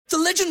The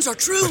legends are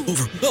true.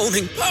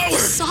 Overwhelming power!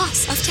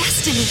 Sauce of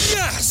destiny.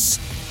 Yes!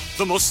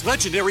 The most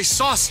legendary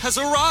sauce has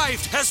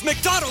arrived as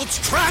McDonald's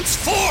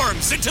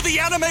transforms into the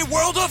anime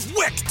world of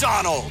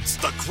WickDonald's.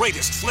 The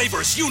greatest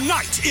flavors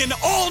unite in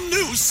all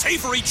new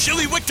savory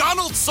chili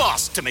McDonald's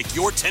sauce to make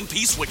your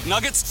 10-piece Wick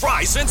Nuggets,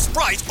 fries, and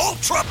Sprite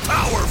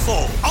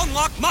ultra-powerful.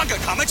 Unlock manga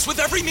comics with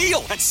every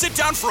meal and sit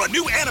down for a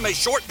new anime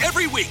short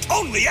every week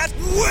only at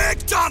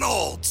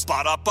WickDonald's.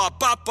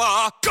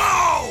 Ba-da-ba-ba-ba,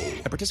 go!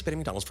 At participating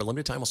McDonald's for a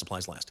limited time while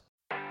supplies last.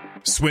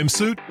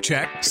 Swimsuit?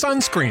 Check.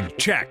 Sunscreen?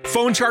 Check.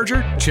 Phone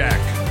charger? Check.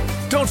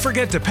 Don't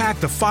forget to pack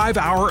the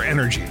 5-Hour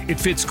Energy. It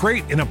fits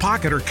great in a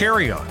pocket or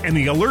carry-on, and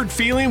the alert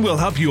feeling will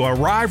help you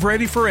arrive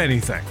ready for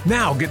anything.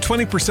 Now get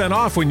 20%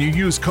 off when you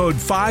use code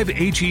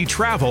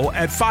 5HETRAVEL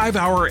at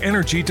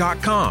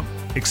 5hourenergy.com.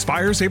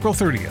 Expires April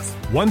 30th.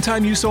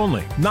 One-time use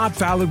only. Not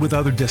valid with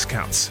other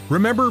discounts.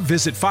 Remember,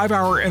 visit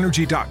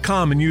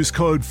 5hourenergy.com and use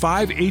code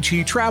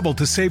 5HETRAVEL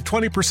to save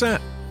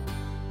 20%.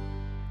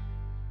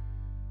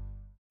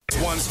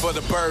 One's for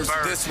the birds,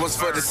 this one's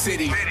for the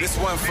city. This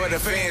one for the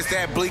fans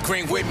that bleed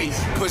green with me.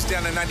 Push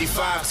down the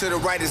 95, to the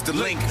right is the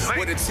link.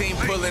 With a team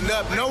pulling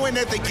up, knowing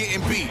that they're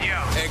getting beat.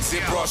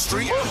 Exit Broad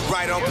Street,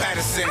 right on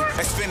Patterson.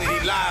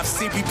 Xfinity Live,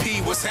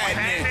 CPP, what's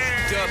happening?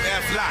 Dub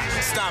F Lot,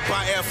 stop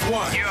by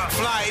F1.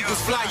 Fly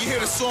Eagles fly, you hear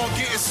the song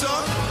getting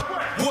sung?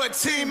 What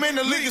team in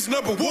the league is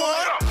number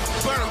one?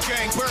 Bird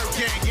gang,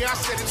 yeah, I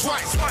said it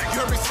twice. You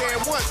heard me say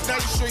it once, now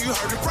you sure you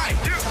heard it right.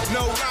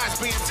 No lies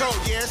being told,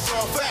 yeah, it's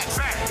all facts.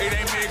 It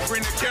ain't me,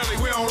 Green and Kelly,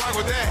 we don't rock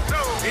with that.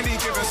 Any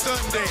given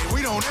Sunday,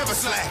 we don't ever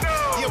slack.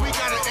 Yeah, we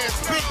got an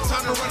SP,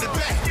 time to run it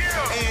back.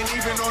 And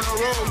even on the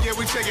road, yeah,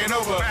 we taking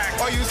over.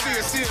 All you see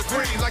is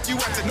green like you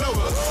at the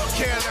Nova.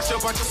 Care less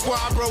about your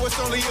squad, bro, it's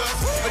only us.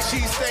 A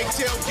cheesesteak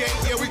tailgate,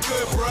 yeah, we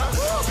good, bruh.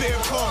 Beer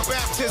pong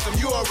baptism,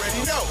 you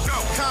already know.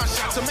 Con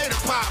shot, tomato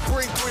pie,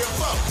 bring 3 or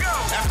 4.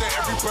 After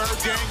every bird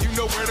game, you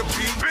know where to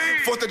be.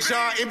 4th of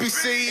July,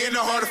 NBC, in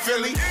the heart of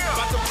Philly.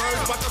 About the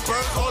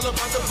birds, all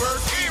about the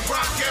birds.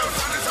 E-Rock,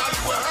 Carolina's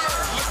Hollywood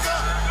Herd. Look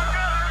up.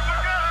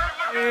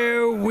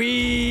 Here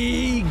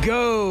we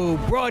go,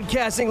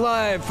 broadcasting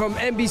live from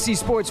NBC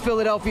Sports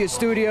Philadelphia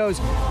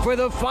studios for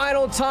the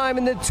final time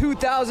in the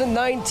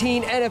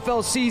 2019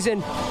 NFL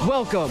season.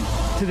 Welcome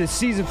to the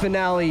season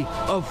finale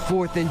of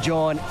 4th and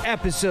John,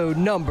 episode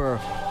number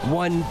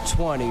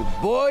 120.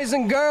 Boys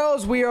and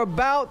girls, we are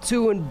about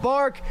to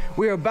embark.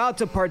 We are about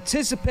to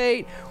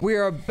participate. We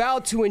are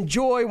about to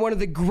enjoy one of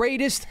the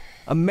greatest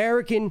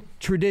American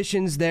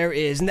traditions there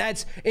is, and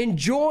that's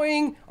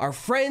enjoying our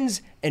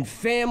friends and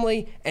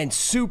family and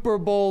Super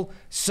Bowl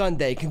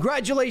Sunday.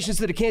 Congratulations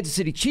to the Kansas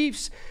City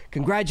Chiefs.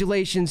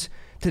 Congratulations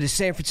to the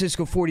San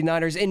Francisco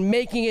 49ers in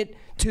making it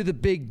to the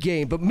big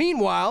game. But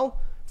meanwhile,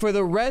 for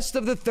the rest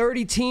of the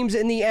 30 teams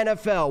in the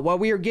NFL, while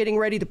we are getting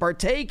ready to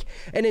partake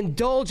and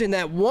indulge in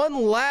that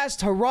one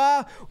last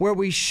hurrah where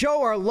we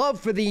show our love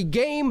for the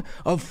game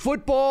of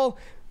football,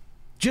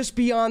 just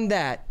beyond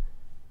that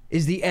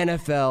is the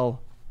NFL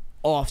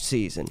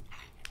offseason.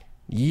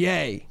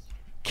 Yay.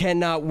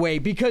 Cannot wait,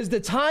 because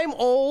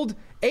the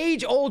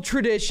age-old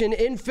tradition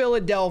in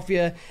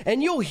Philadelphia,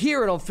 and you'll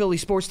hear it on Philly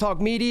Sports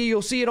Talk Media,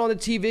 you'll see it on the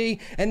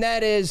TV, and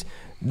that is,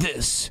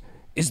 this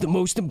is the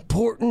most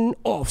important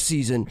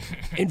offseason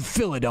in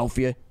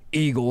Philadelphia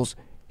Eagles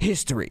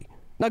history.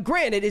 Now,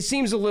 granted, it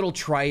seems a little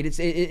trite,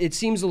 it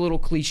seems a little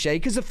cliche,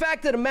 because the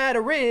fact of the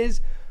matter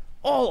is,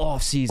 all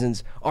off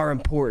seasons are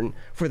important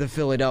for the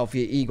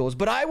Philadelphia Eagles,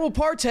 but I will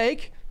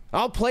partake.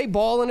 I'll play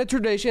ball in a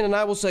tradition, and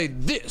I will say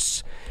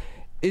this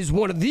is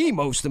one of the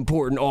most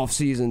important off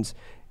seasons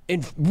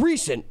in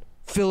recent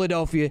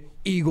Philadelphia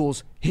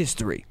Eagles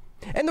history.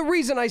 And the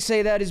reason I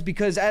say that is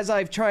because as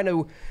I've tried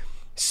to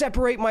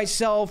separate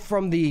myself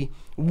from the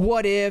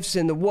what ifs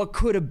and the what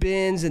could have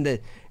beens and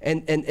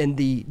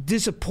the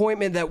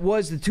disappointment that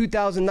was the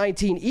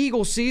 2019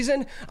 Eagles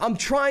season, I'm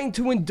trying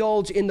to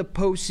indulge in the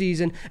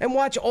postseason and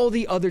watch all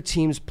the other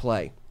teams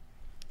play.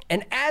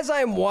 And as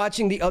I'm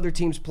watching the other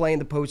teams play in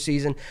the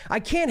postseason, I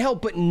can't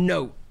help but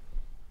note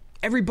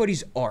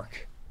everybody's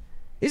arc.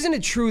 Isn't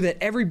it true that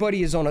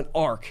everybody is on an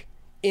arc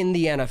in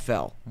the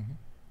NFL,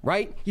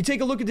 right? You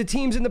take a look at the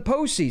teams in the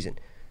postseason.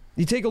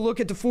 You take a look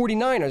at the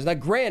 49ers. Now,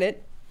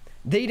 granted,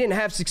 they didn't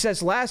have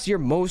success last year,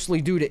 mostly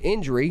due to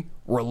injury.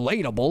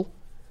 Relatable.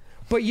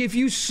 But if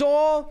you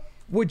saw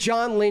what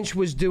John Lynch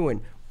was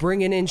doing,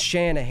 bringing in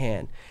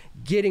Shanahan,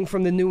 getting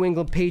from the New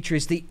England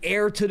Patriots the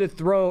heir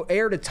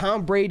to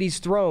Tom Brady's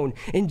throne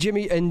in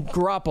Jimmy and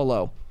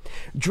Garoppolo,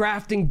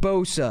 drafting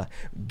Bosa,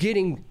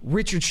 getting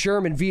Richard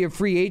Sherman via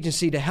free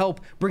agency to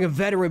help bring a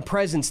veteran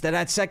presence to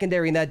that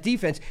secondary and that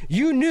defense,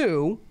 you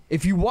knew,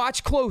 if you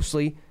watch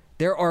closely,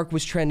 their arc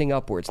was trending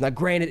upwards. Now,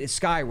 granted, it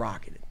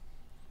skyrocketed.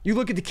 You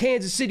look at the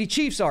Kansas City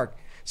Chiefs arc.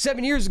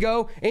 7 years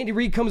ago, Andy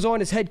Reid comes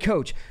on as head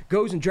coach,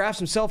 goes and drafts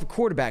himself a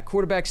quarterback.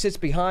 Quarterback sits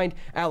behind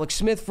Alex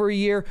Smith for a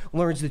year,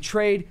 learns the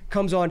trade,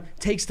 comes on,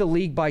 takes the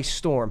league by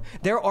storm.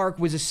 Their arc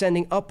was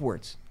ascending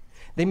upwards.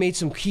 They made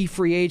some key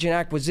free agent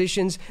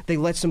acquisitions. They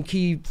let some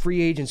key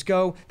free agents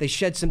go. They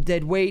shed some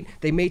dead weight.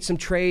 They made some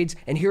trades,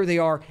 and here they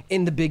are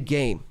in the big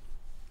game.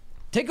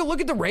 Take a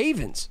look at the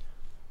Ravens,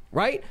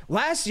 right?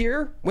 Last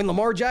year, when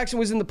Lamar Jackson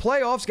was in the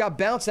playoffs, got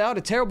bounced out,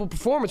 a terrible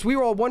performance. We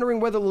were all wondering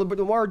whether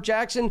Lamar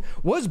Jackson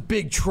was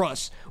big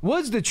trust,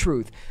 was the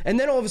truth. And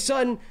then all of a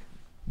sudden,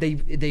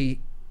 they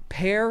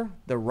pair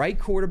the right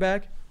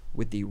quarterback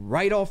with the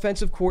right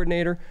offensive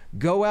coordinator,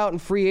 go out in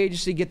free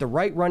agency, get the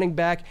right running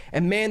back,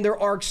 and man, their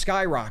arc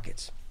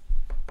skyrockets.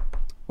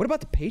 What about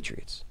the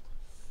Patriots?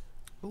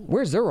 Ooh.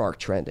 Where's their arc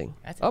trending?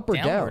 That's up or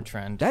down?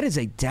 Trend. That is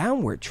a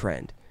downward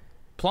trend.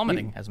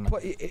 Plummeting, as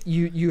much.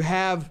 You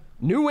have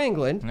New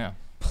England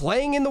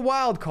playing in the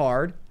wild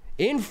card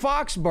in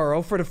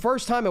Foxborough for the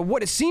first time in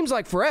what it seems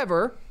like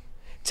forever.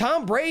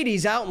 Tom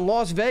Brady's out in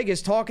Las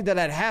Vegas talking to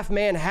that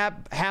half-man,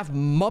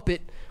 half-Muppet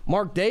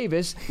Mark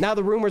Davis. Now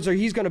the rumors are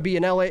he's going to be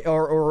an LA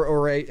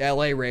or a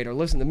LA Raider.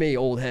 Listen to me,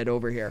 old head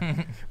over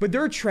here. But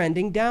they're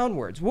trending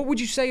downwards. What would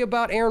you say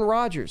about Aaron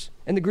Rodgers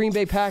and the Green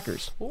Bay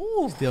Packers?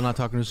 Ooh. Still not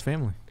talking to his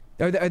family.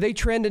 Are they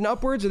trending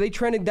upwards? Are they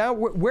trending down?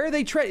 Where are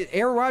they trending?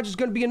 Aaron Rodgers is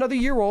going to be another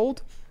year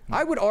old.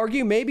 I would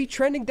argue maybe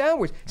trending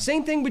downwards.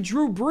 Same thing with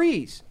Drew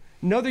Brees.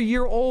 Another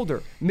year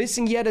older,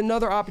 missing yet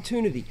another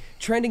opportunity,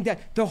 trending down.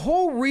 The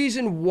whole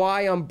reason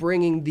why I'm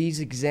bringing these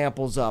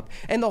examples up,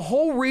 and the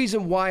whole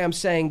reason why I'm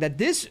saying that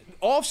this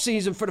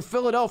offseason for the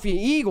Philadelphia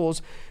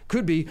Eagles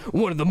could be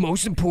one of the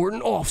most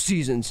important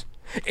offseasons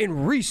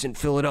in recent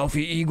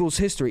Philadelphia Eagles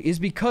history, is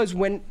because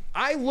when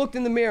I looked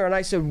in the mirror and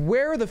I said,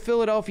 where are the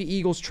Philadelphia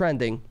Eagles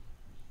trending?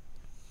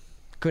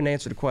 Couldn't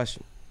answer the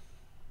question.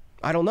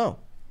 I don't know.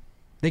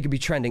 They could be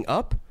trending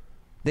up.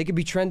 They could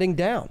be trending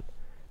down.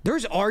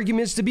 There's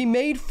arguments to be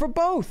made for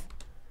both.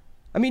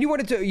 I mean, you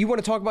want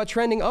to talk about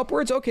trending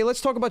upwards? Okay,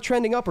 let's talk about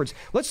trending upwards.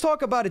 Let's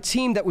talk about a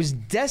team that was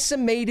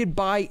decimated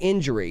by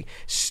injury,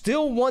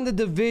 still won the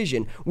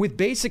division with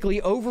basically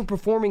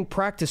overperforming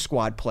practice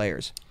squad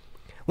players.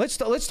 Let's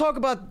talk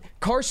about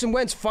Carson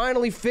Wentz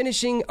finally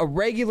finishing a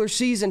regular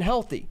season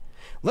healthy.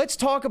 Let's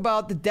talk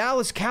about the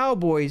Dallas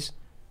Cowboys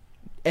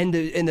and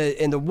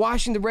the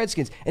Washington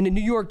Redskins and the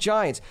New York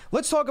Giants.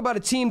 Let's talk about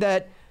a team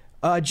that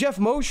Jeff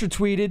Mosher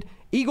tweeted,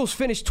 Eagles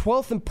finished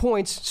 12th in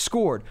points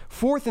scored,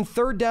 4th in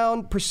third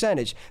down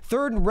percentage,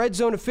 3rd in red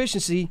zone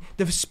efficiency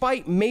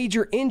despite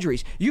major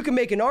injuries. You can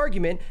make an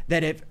argument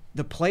that if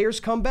the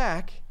players come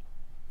back,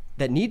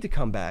 that need to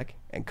come back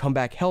and come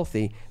back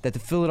healthy, that the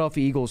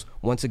Philadelphia Eagles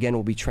once again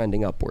will be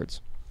trending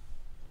upwards.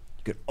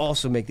 You could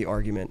also make the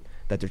argument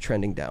that they're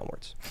trending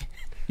downwards.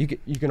 You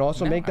can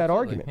also make that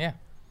argument. Yeah,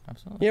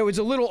 absolutely. You know, it's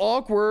a little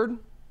awkward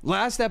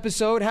last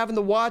episode having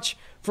to watch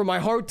from my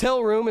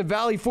hotel room at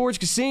Valley Forge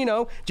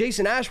Casino.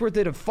 Jason Ashworth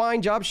did a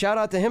fine job. Shout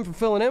out to him for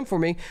filling in for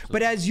me.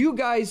 But as you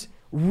guys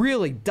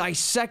really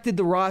dissected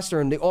the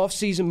roster and the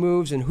offseason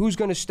moves and who's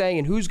going to stay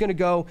and who's going to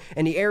go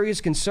and the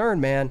areas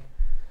concerned, man,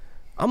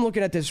 I'm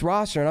looking at this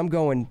roster and I'm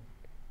going,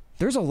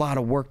 there's a lot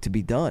of work to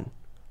be done.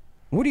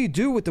 What do you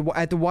do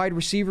at the wide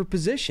receiver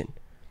position?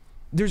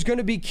 There's going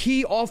to be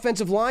key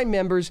offensive line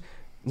members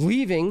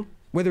leaving,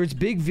 whether it's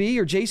Big V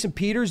or Jason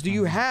Peters. Do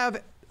you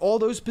have all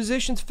those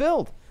positions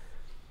filled?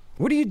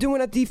 What are you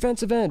doing at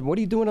defensive end? What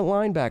are you doing at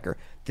linebacker?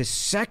 The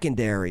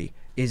secondary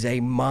is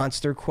a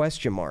monster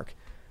question mark.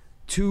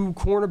 2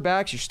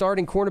 cornerbacks, your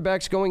starting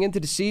cornerbacks going into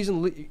the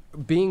season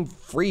being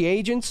free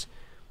agents.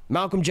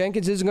 Malcolm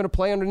Jenkins isn't going to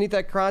play underneath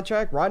that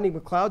contract. Rodney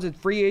McLeod's a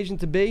free agent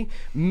to be.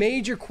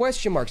 Major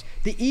question marks.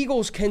 The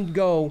Eagles can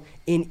go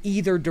in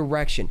either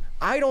direction.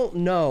 I don't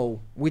know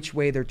which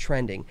way they're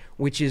trending,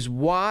 which is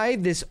why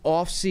this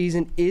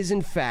offseason is,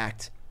 in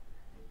fact,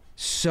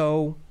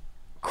 so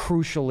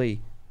crucially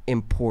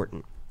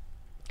important.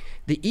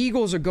 The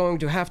Eagles are going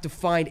to have to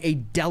find a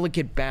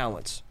delicate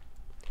balance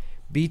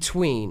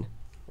between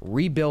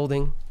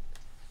rebuilding,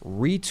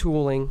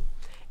 retooling,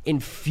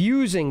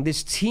 infusing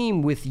this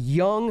team with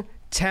young,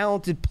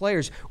 talented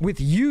players, with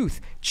youth,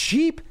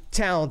 cheap,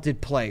 talented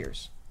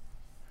players,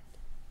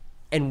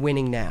 and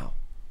winning now.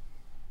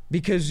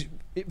 Because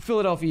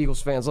Philadelphia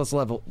Eagles fans, let's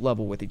level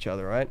with each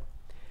other, right?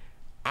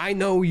 I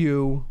know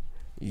you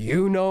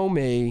know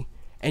me,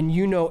 and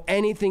you know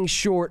anything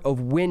short of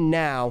win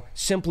now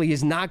simply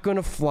is not going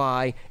to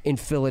fly in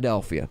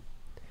Philadelphia.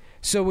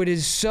 So it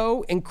is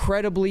so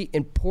incredibly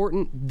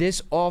important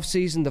this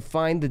offseason to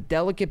find the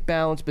delicate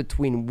balance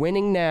between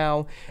winning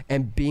now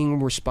and being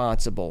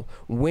responsible,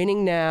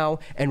 winning now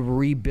and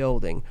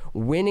rebuilding,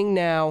 winning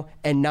now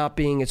and not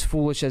being as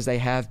foolish as they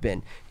have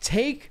been.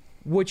 Take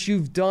what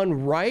you've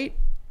done right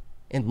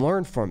and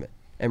learn from it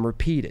and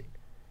repeat it.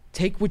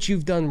 Take what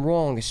you've done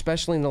wrong,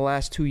 especially in the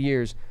last 2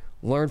 years,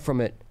 learn from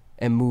it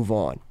and move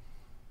on.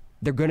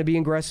 They're going to be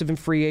aggressive in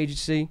free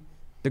agency.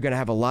 They're going to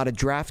have a lot of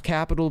draft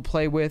capital to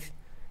play with.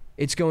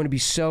 It's going to be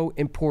so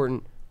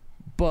important.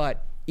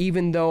 But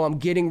even though I'm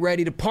getting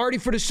ready to party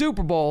for the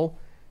Super Bowl,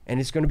 and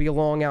it's going to be a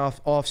long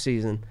off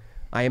season,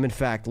 I am, in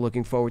fact,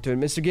 looking forward to it.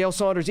 Mr. Gale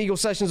Saunders, Eagle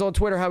Sessions on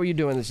Twitter. How are you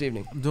doing this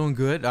evening? I'm doing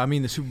good. I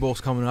mean, the Super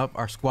Bowl's coming up.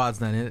 Our squad's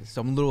not in it,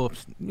 so I'm a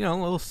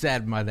little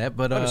sad by that.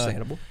 But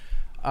understandable.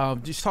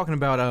 Just talking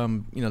about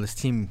this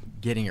team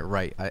getting it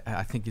right.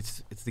 I think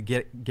it's the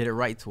get it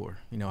right tour.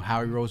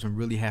 Howie Roseman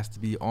really has to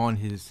be on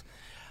his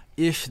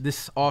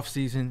this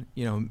offseason,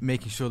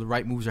 making sure the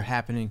right moves are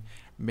happening,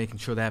 making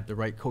sure they have the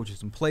right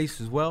coaches in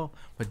place as well.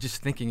 But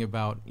just thinking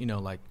about,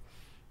 like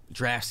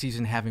draft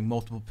season having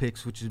multiple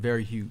picks, which is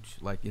very huge.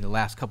 Like in the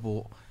last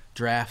couple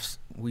drafts,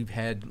 we've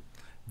had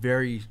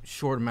very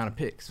short amount of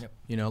picks. Yep.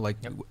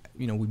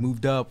 We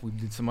moved up, we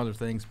did some other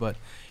things, but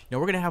we're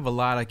going to have a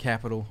lot of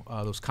capital.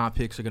 Those comp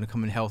picks are going to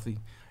come in healthy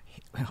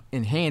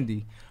and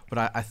handy.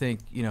 But I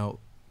think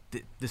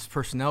this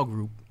personnel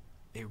group,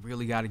 they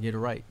really got to get it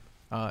right.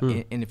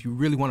 And if you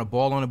really want to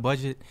ball on a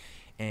budget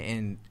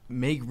and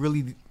make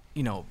really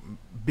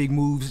big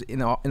moves in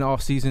the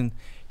off season,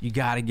 you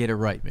got to get it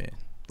right, man.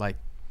 Like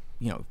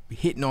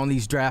hitting on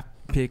these draft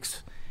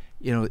picks,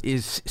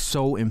 is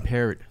so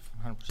imperative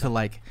 100%. to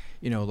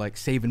like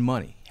saving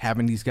money,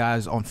 having these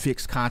guys on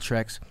fixed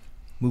contracts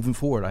moving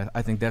forward.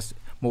 I think that's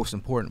most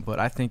important. But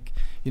I think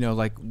we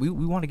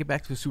want to get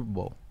back to the Super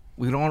Bowl.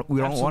 We don't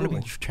want to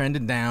be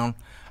trending down.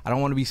 I don't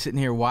want to be sitting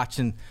here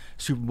watching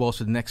Super Bowls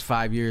for the next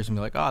 5 years and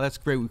be like, oh, that's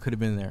great, we could have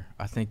been there.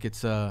 I think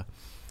it's I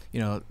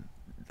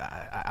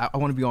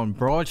want to be on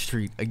Broad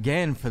Street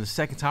again for the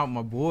second time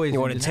with my boys. You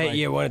want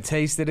to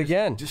taste it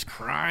again? Just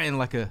crying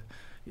like a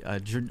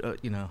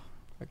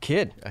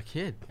kid. A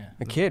kid. Yeah.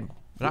 A kid.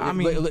 But I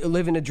mean,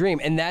 living a dream.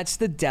 And that's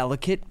the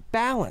delicate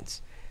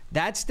balance.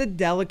 That's the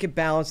delicate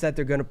balance that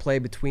they're going to play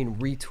between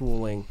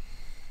retooling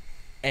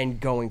and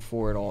going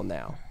for it all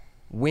now.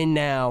 Win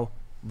now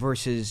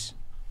versus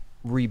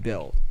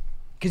rebuild.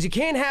 Because you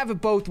can't have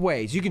it both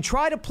ways. You can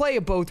try to play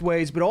it both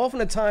ways, but often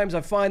at times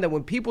I find that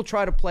when people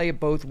try to play it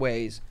both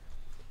ways,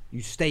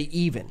 you stay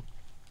even.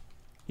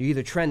 You're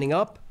either trending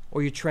up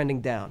or you're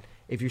trending down.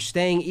 If you're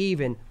staying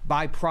even,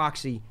 by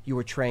proxy, you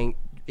are trending.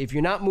 If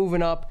you're not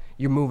moving up,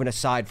 you're moving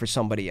aside for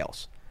somebody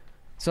else.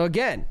 So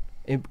again,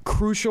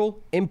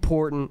 crucial,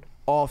 important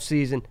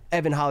offseason.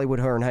 Evan Hollywood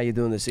Hearn, how you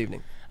doing this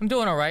evening? I'm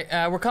doing all right.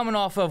 We're coming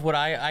off of what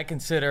I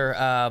consider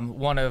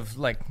one of,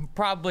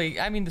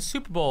 the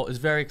Super Bowl is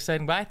very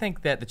exciting, but I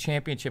think that the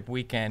championship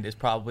weekend is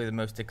probably the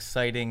most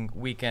exciting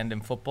weekend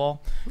in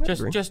football.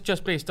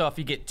 Just based off,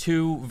 you get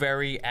two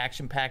very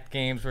action-packed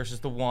games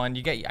versus the one.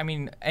 You get,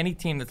 any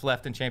team that's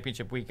left in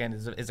championship weekend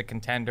is a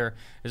contender,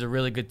 is a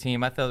really good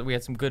team. I thought that we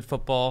had some good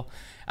football.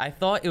 I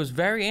thought it was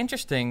very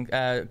interesting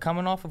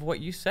coming off of what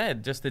you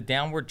said, just the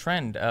downward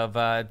trend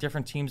of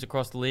different teams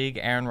across the league,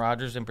 Aaron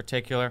Rodgers in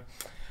particular.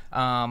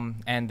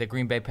 And the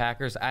Green Bay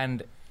Packers.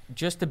 And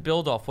just to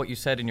build off what you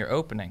said in your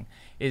opening,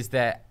 is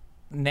that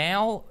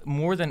now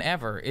more than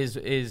ever is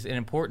an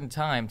important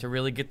time to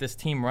really get this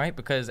team right,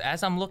 because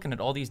as I'm looking at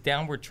all these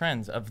downward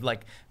trends of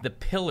like the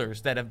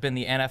pillars that have been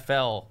the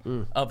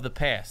NFL of the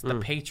past, the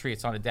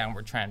Patriots on a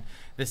downward trend,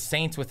 the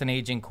Saints with an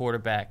aging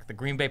quarterback, the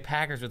Green Bay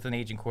Packers with an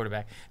aging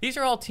quarterback. These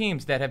are all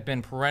teams that have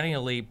been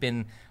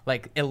perennially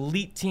like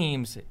elite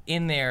teams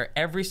in there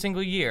every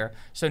single year.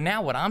 So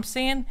now what I'm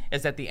seeing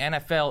is that the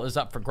NFL is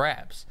up for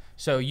grabs.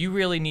 So you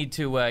really need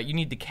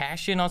to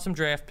cash in on some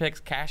draft picks,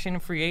 cash in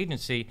free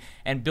agency,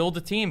 and build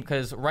a team.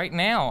 Because right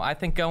now, I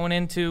think going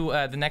into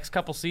the next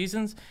couple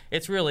seasons,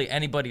 it's really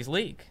anybody's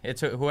league. It's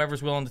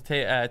whoever's willing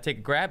to take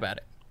a grab at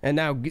it. And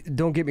now,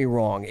 don't get me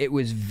wrong, it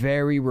was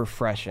very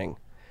refreshing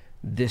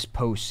this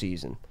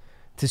postseason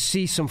to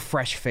see some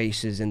fresh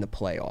faces in the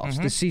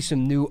playoffs, to see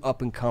some new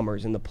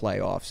up-and-comers in the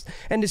playoffs,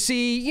 and to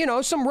see,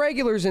 some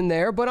regulars in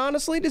there, but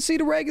honestly, to see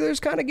the regulars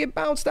kind of get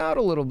bounced out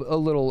a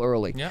little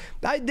early. Yep.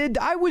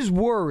 I was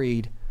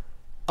worried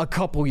a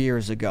couple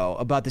years ago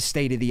about the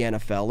state of the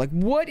NFL. Like,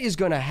 what is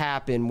going to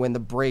happen when the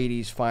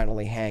Bradys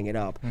finally hang it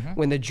up,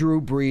 when the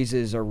Drew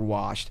Breeses are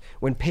washed,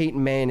 when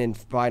Peyton Manning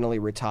finally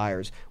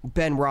retires,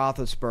 Ben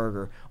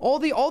Roethlisberger, all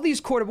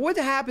these quarterbacks. What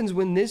happens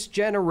when this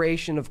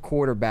generation of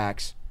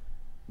quarterbacks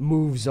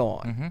moves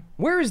on?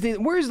 Where is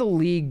the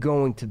league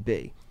going to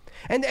be?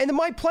 And to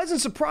my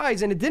pleasant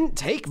surprise, and it didn't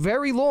take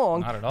very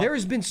long, Not at all. there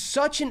has been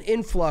such an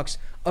influx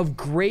of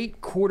great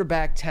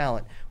quarterback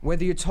talent.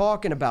 Whether you're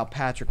talking about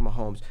Patrick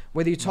Mahomes,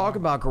 whether you talk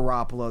about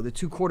Garoppolo, the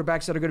two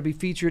quarterbacks that are going to be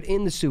featured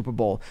in the Super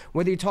Bowl,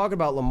 whether you're talking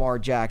about Lamar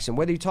Jackson,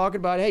 whether you're talking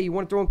about, hey, you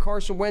want to throw in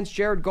Carson Wentz,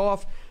 Jared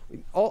Goff,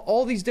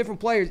 all these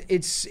different players,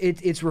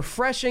 it's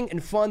refreshing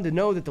and fun to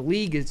know that the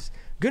league is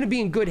going to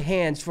be in good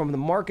hands from the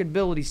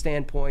marketability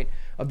standpoint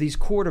of these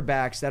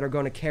quarterbacks that are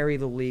going to carry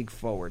the league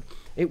forward.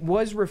 It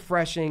was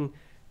refreshing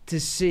to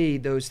see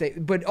those things.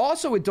 But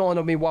also it dawned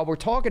on me while we're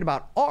talking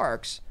about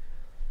arcs,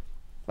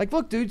 like,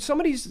 look, dude, some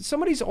of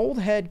these old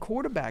head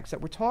quarterbacks that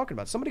we're talking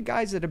about, some of the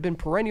guys that have been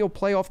perennial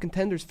playoff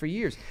contenders for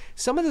years,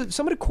 some of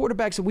the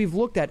quarterbacks that we've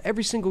looked at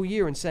every single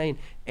year and saying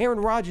Aaron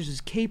Rodgers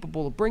is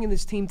capable of bringing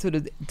this team to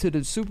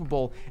the Super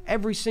Bowl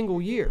every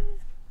single year.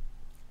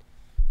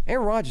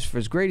 Aaron Rodgers, for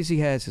as great as he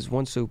has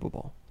won Super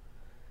Bowl.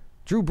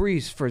 Drew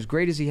Brees, for as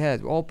great as he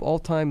has,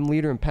 all-time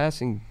leader in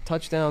passing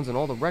touchdowns and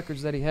all the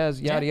records that he has,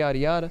 yada, yada,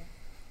 yada,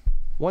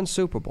 won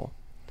Super Bowl.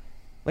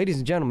 Ladies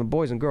and gentlemen,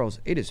 boys and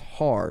girls, it is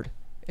hard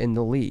in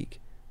the league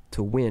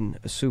to win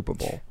a Super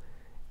Bowl.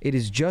 It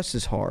is just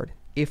as hard,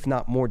 if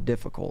not more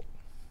difficult,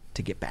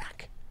 to get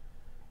back.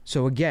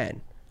 So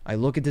again, I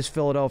look at this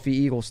Philadelphia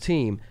Eagles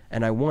team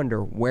and I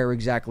wonder where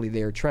exactly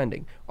they're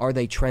trending. Are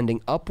they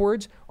trending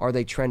upwards? Are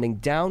they trending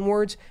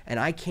downwards? And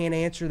I can't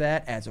answer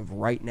that as of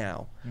right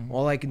now.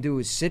 All I can do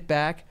is sit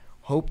back,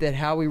 hope that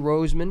Howie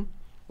Roseman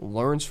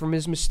learns from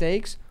his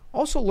mistakes,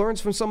 also learns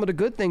from some of the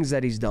good things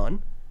that he's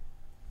done,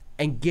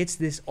 and gets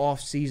this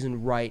offseason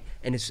right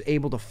and is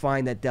able to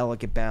find that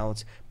delicate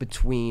balance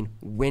between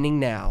winning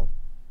now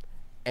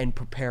and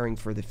preparing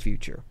for the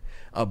future.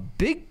 A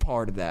big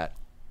part of that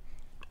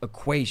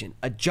equation,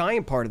 a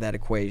giant part of that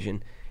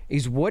equation,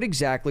 is what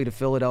exactly the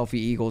Philadelphia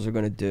Eagles are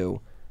going to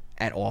do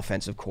at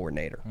offensive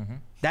coordinator.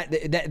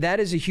 That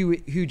is a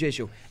huge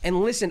issue.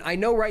 And listen, I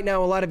know right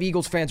now a lot of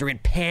Eagles fans are in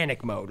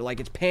panic mode. Like,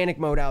 it's panic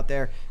mode out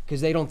there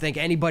because they don't think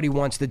anybody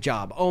wants the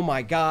job. Oh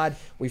my God,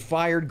 we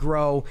fired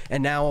Groh,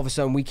 and now all of a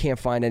sudden we can't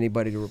find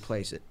anybody to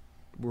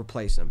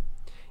replace him.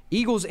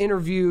 Eagles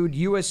interviewed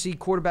USC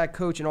quarterback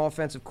coach and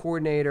offensive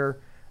coordinator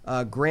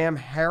Graham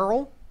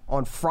Harrell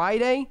on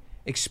Friday,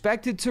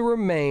 expected to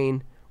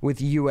remain with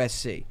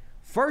USC.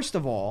 First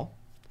of all,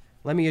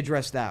 let me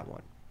address that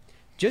one.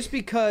 Just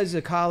because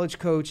a college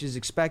coach is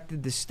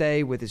expected to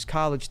stay with his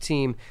college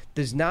team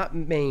does not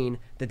mean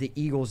that the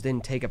Eagles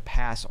didn't take a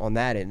pass on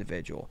that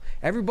individual.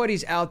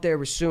 Everybody's out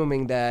there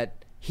assuming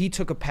that he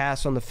took a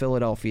pass on the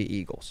Philadelphia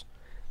Eagles.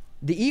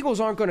 The Eagles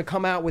aren't going to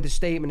come out with a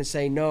statement and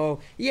say, no,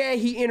 yeah,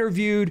 he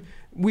interviewed,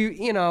 we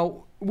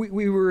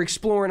were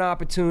exploring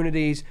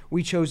opportunities,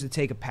 we chose to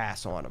take a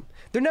pass on him.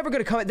 They're never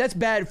going to come. That's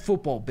bad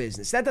football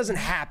business. That doesn't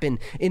happen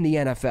in the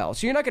NFL.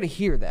 So you're not going to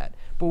hear that.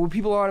 But what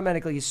people are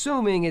automatically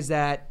assuming is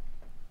that,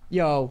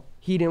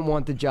 he didn't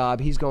want the job.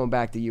 He's going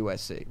back to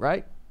USC,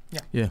 right?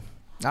 Yeah.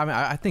 I mean,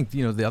 I think,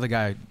 the other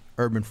guy,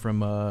 Urban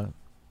from the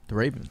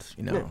Ravens,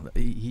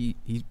 he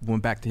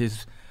went back to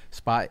his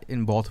spot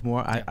in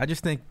Baltimore. Yeah. I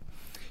just think,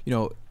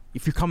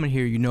 if you're coming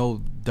here,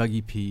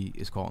 Dougie P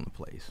is calling the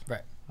plays.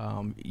 Right.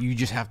 You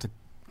just have to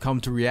come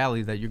to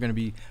reality that you're going to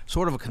be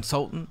sort of a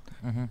consultant,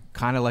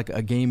 kind of like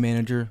a game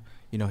manager,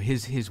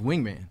 his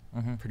wingman,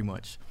 pretty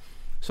much.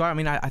 So, I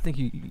mean, I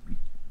think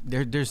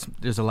there's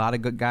a lot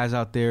of good guys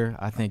out there.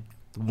 I think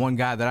the one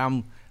guy that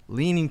I'm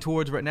leaning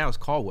towards right now is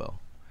Caldwell.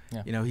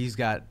 Yeah. He's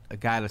got a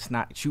guy that's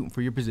not shooting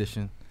for your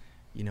position.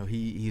 He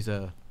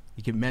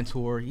can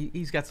mentor.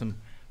 He's got some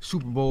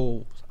Super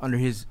Bowls on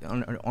his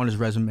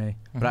resume.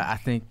 But I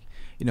think,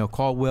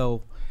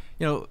 Caldwell,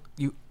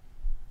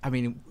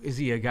 is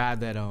he a guy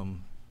that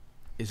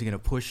is he going to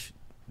push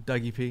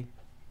Dougie P?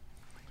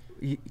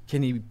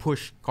 Can he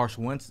push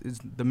Carson Wentz is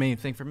the main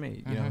thing for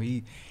me.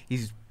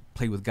 He's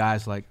played with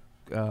guys like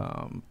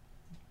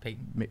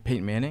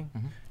Peyton Manning,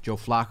 Joe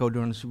Flacco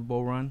during the Super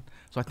Bowl run.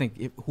 So I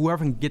think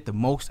whoever can get the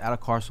most out of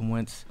Carson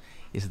Wentz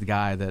is the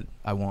guy that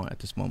I want at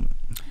this moment.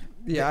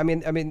 Yeah, I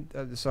mean,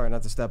 sorry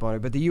not to step on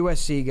it, but the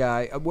USC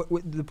guy,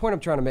 the point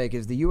I'm trying to make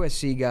is the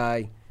USC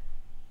guy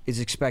is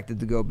expected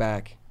to go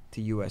back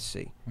to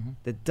USC.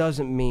 That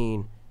doesn't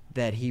mean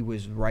that he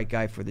was the right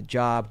guy for the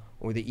job,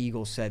 or the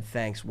Eagles said,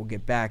 thanks, we'll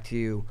get back to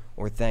you,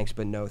 or thanks,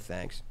 but no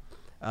thanks.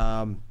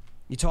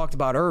 You talked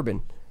about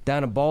Urban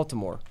down in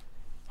Baltimore.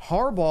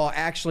 Harbaugh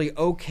actually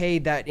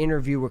okayed that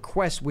interview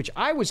request, which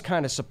I was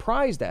kind of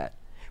surprised at,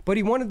 but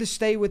he wanted to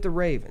stay with the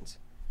Ravens.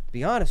 To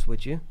be honest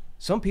with you,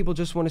 some people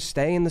just want to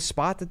stay in the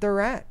spot that they're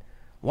at.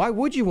 Why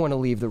would you want to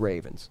leave the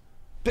Ravens?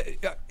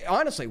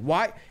 Honestly,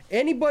 why?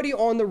 Anybody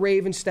on the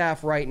Ravens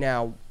staff right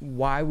now,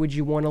 why would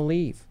you want to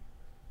leave?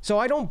 So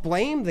I don't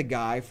blame the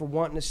guy for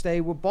wanting to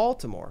stay with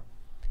Baltimore.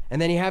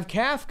 And then you have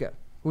Kafka,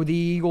 who the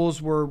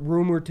Eagles were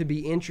rumored to be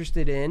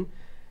interested in.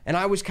 And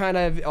I was kind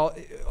of,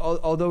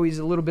 although he's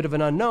a little bit of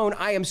an unknown,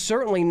 I am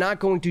certainly not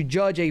going to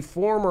judge a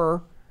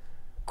former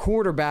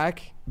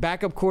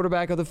backup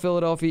quarterback of the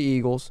Philadelphia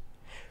Eagles,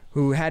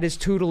 who had his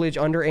tutelage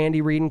under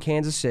Andy Reid in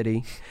Kansas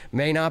City,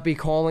 may not be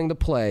calling the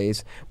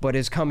plays, but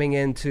is coming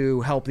in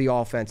to help the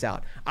offense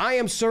out. I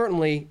am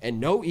certainly,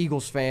 and no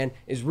Eagles fan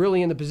is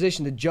really in the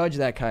position to judge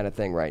that kind of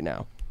thing right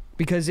now,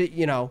 because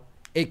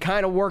it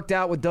kind of worked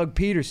out with Doug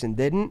Peterson,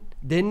 didn't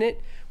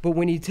it? But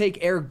when you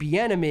take Eric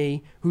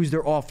Bieniemy, who's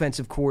their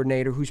offensive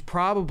coordinator, who's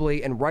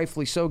probably, and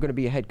rightfully so, going to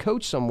be a head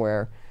coach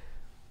somewhere,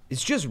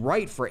 it's just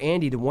right for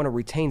Andy to want to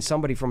retain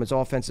somebody from his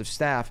offensive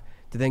staff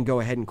to then go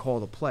ahead and call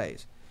the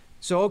plays.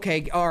 So,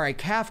 okay, all right,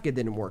 Kafka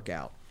didn't work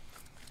out.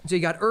 So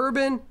you got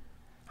Urban,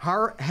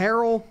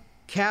 Harrell,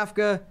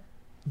 Kafka,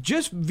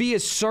 just via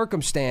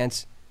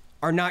circumstance,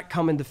 are not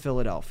coming to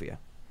Philadelphia.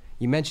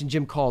 You mentioned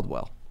Jim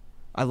Caldwell.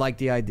 I like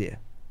the idea.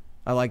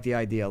 I like the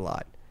idea a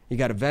lot. You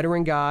got a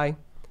veteran guy.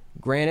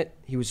 Granted,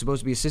 he was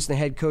supposed to be assistant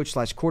head coach /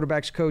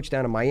 quarterbacks coach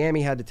down in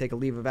Miami, had to take a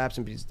leave of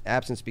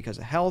absence because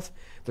of health.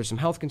 There's some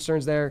health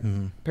concerns there.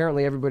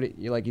 Apparently everybody,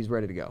 he's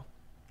ready to go,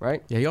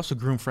 right? Yeah, he also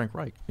groomed Frank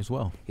Reich as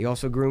well.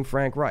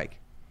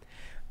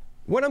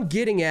 What I'm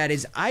getting at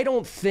is I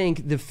don't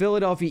think the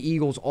Philadelphia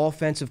Eagles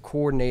offensive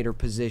coordinator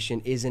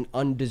position is an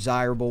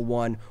undesirable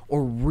one,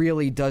 or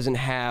really doesn't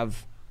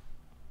have,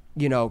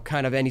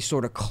 kind of any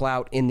sort of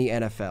clout in the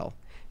NFL.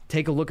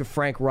 Take a look at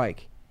Frank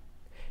Reich.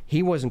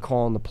 He wasn't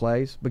calling the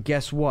plays, but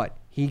guess what?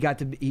 He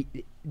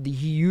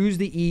used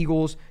the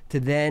Eagles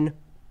to then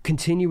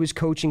continue his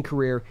coaching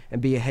career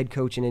and be a head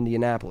coach in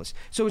Indianapolis.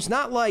 So it's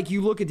not like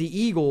you look at the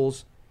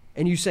Eagles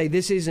and you say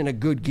this isn't a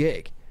good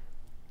gig.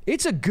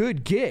 It's a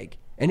good gig,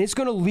 and it's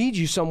going to lead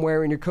you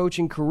somewhere in your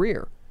coaching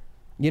career.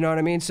 You know what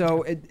I mean?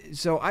 So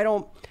I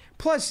don't.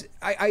 Plus,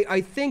 I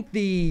think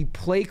the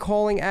play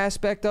calling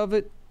aspect of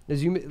it,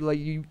 as you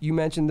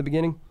mentioned in the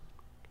beginning,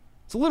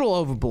 it's a little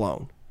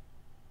overblown.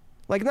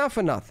 Like, not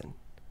for nothing.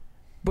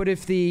 But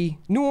if the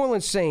New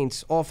Orleans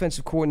Saints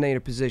offensive coordinator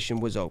position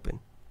was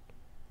open,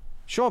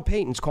 Sean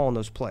Payton's calling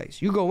those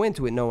plays. You go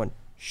into it knowing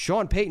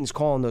Sean Payton's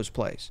calling those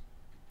plays.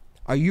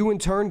 Are you in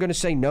turn going to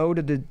say no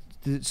to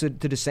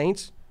the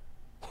Saints?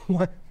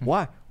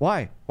 Why?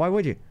 Why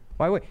would you?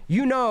 Why would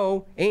you?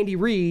 Know Andy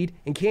Reid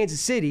in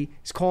Kansas City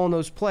is calling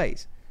those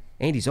plays.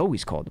 Andy's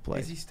always called the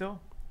plays. Is he still?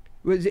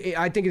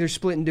 I think they're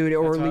splitting duty.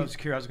 That's why I was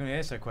curious. I was going to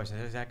ask that question.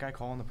 Is that guy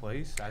calling the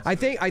plays? I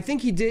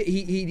think he did.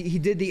 He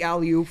did the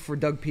alley-oop for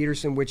Doug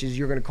Peterson, which is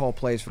you're going to call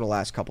plays for the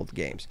last couple of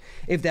games,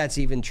 if that's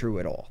even true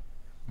at all.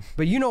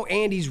 But you know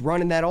Andy's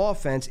running that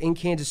offense in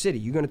Kansas City.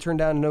 You're going to turn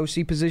down an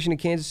OC position in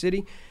Kansas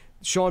City?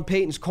 Sean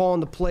Payton's calling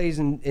the plays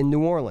in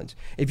New Orleans.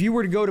 If you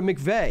were to go to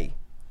McVay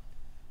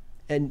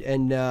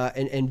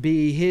and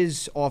be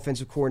his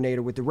offensive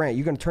coordinator with the Rams,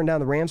 you're going to turn down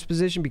the Rams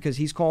position because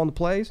he's calling the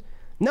plays?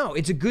 No,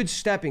 it's a good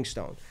stepping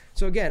stone.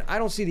 So again, I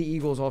don't see the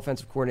Eagles'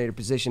 offensive coordinator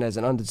position as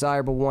an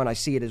undesirable one. I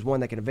see it as one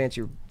that can advance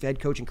your head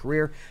coaching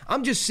career.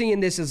 I'm just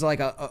seeing this as like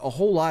a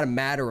whole lot of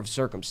matter of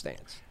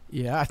circumstance.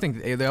 Yeah, I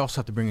think they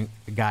also have to bring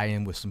a guy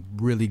in with some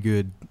really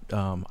good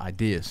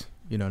ideas.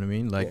 You know what I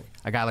mean? Like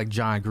a guy like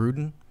John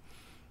Gruden.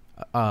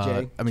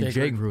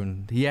 Jay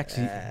Gruden. He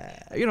actually,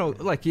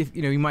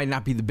 he might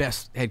not be the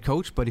best head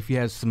coach, but if he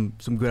has some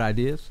good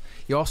ideas,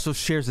 he also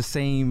shares the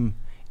same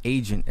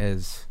agent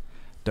as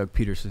Doug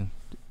Peterson,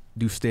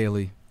 Deuce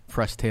Staley,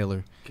 Press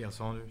Taylor, Gail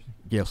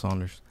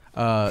Saunders.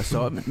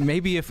 So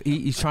maybe if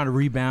he's trying to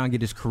rebound,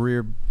 get his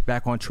career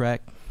back on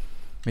track,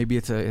 maybe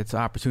it's an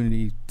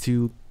opportunity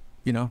to,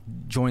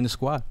 join the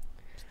squad.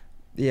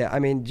 Yeah, I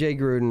mean, Jay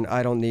Gruden,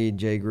 I don't need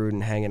Jay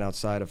Gruden hanging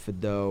outside of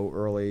Fido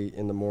early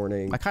in the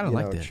morning. I kind of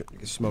like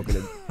that.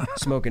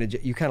 Smoking a J.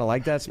 You kind of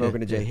like that?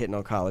 Smoking a J, hitting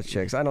on college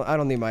chicks. I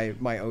don't need my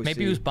OC.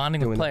 Maybe he was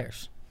bonding with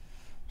players.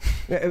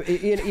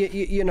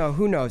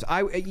 Who knows?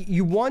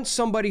 You want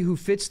somebody who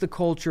fits the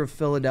culture of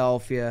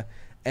Philadelphia,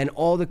 and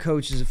all the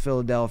coaches of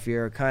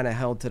Philadelphia are kind of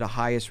held to the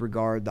highest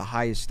regard, the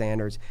highest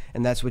standards,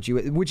 and that's which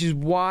is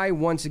why,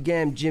 once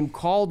again, Jim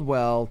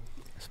Caldwell.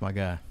 That's my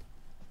guy.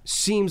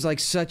 Seems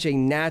like such a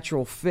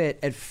natural fit.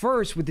 At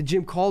first, with the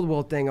Jim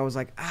Caldwell thing, I was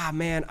like,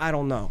 man, I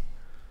don't know.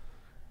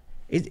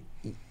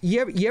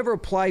 You ever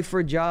apply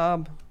for a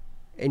job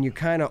and you're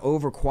kind of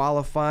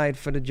overqualified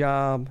for the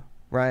job,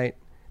 right?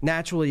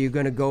 Naturally, you're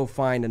going to go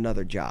find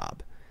another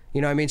job.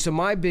 You know what I mean? So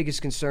my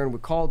biggest concern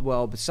with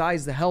Caldwell,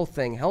 besides the health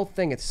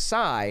thing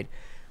aside,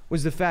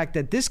 was the fact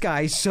that this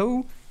guy is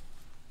so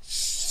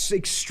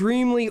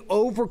extremely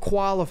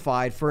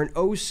overqualified for an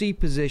OC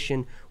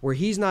position where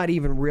he's not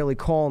even really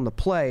calling the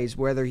plays,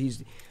 whether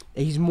he's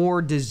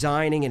more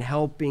designing and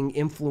helping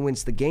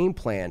influence the game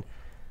plan.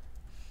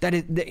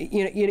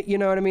 You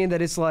know what I mean?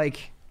 That it's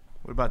like.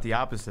 What about the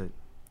opposite?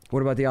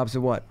 What about the opposite?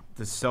 What?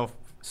 The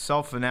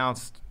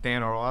self-announced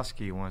Dan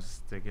Orlovsky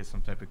wants to get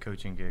some type of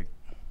coaching gig.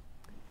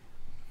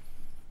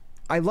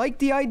 I like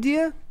the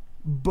idea,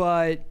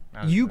 but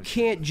you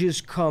can't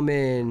just come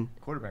in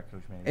quarterback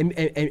coach, maybe.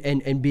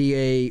 and be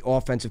a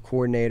offensive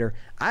coordinator.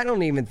 I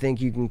don't even think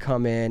you can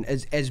come in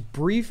as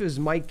brief as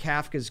Mike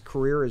Kafka's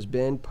career has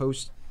been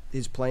post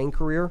his playing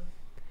career.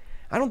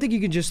 I don't think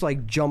you can just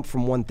like jump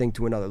from one thing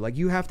to another. Like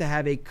you have to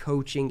have a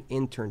coaching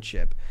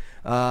internship.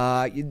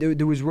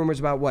 There was rumors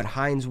about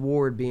Hines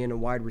Ward being a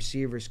wide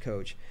receivers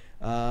coach.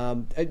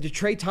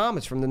 Trey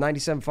Thomas from the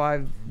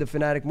 97.5 The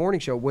Fanatic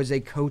Morning Show was a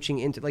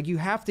coaching like you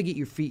have to get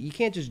your feet. You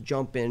can't just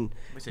jump in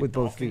with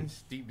both feet.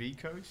 DB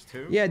coach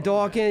too. Yeah,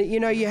 Dawkins.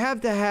 You have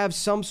to have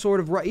some sort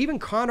of even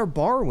Connor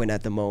Barwin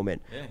at the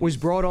moment was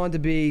brought on to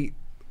be.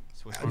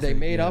 They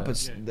made up a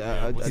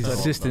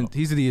assistant.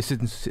 He's the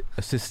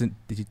assistant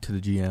to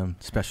the GM,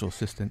 special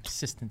assistant.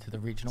 Assistant to the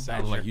regional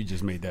manager. Sounds like you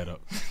just made that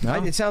up.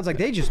 No? It sounds like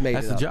they just made it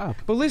up. That's the job.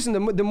 But listen,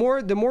 the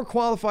more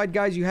qualified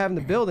guys you have in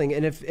the building,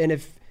 and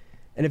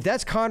if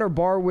that's Connor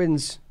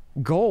Barwin's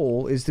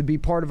goal is to be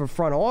part of a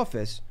front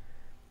office,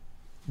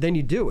 then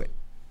you do it.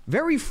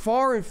 Very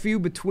far and few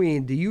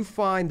between do you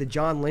find the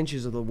John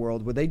Lynches of the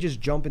world where they just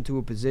jump into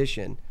a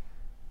position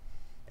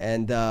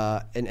and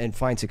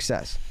find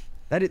success.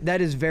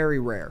 That is very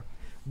rare.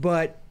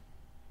 But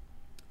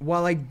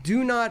while I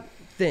do not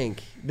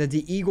think that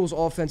the Eagles'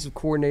 offensive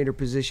coordinator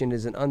position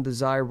is an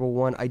undesirable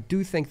one, I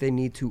do think they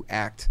need to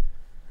act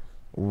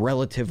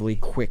relatively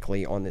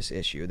quickly on this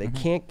issue. They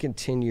can't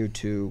continue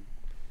to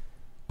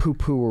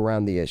poo-poo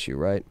around the issue,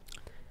 right?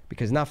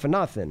 Because not for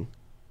nothing,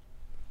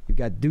 you've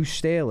got Deuce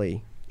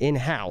Staley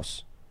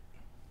in-house,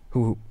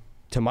 who,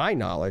 to my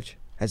knowledge,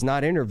 has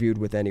not interviewed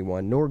with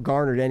anyone nor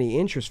garnered any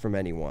interest from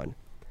anyone.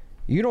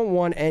 You don't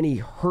want any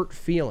hurt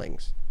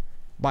feelings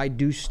by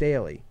Deuce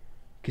Staley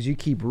because you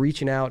keep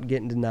reaching out,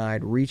 getting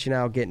denied, reaching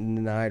out, getting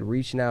denied,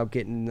 reaching out,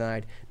 getting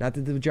denied. Not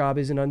that the job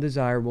isn't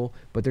undesirable,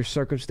 but there's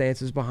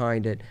circumstances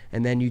behind it.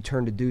 And then you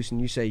turn to Deuce and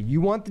you say, you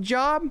want the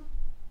job?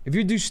 If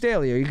you're Deuce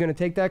Staley, are you going to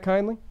take that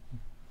kindly?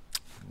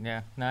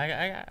 Yeah, no,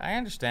 I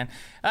understand.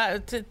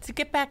 To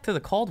get back to the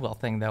Caldwell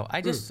thing, though,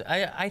 I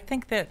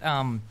think that,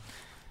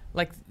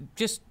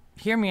 just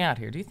hear me out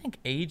here. Do you think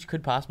age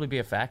could possibly be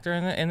a factor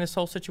in this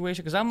whole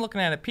situation? Because I'm looking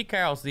at it. Pete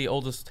Carroll's the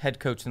oldest head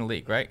coach in the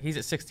league, right? He's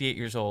at 68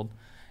 years old.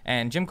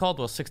 And Jim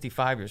Caldwell's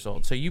 65 years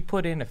old. So you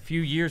put in a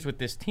few years with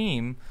this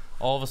team,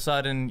 all of a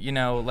sudden,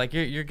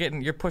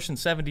 you're pushing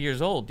 70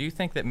 years old. Do you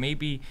think that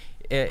maybe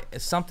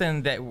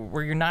something that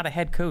where you're not a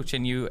head coach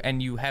and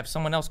you have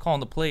someone else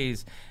calling the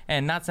plays,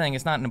 and not saying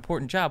it's not an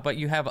important job, but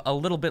you have a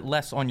little bit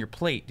less on your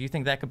plate? Do you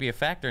think that could be a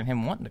factor in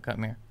him wanting to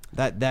come here?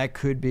 That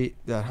could be,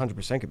 that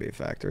 100% could be a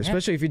factor,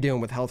 especially if you're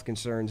dealing with health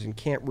concerns and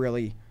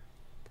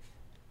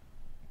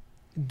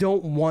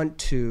don't want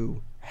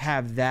to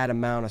have that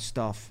amount of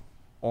stuff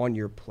on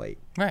your plate.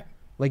 Right.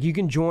 Like, you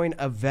can join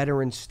a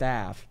veteran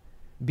staff,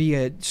 be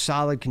a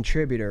solid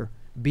contributor,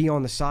 be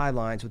on the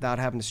sidelines without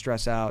having to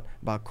stress out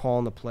about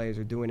calling the plays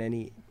or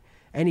doing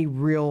any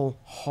real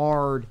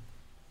hard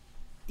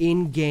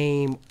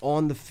in-game,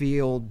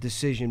 on-the-field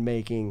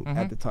decision-making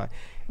at the time.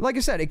 Like I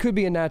said, it could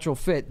be a natural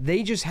fit.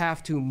 They just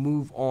have to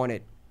move on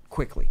it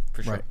quickly.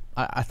 For sure. Right.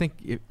 I think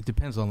it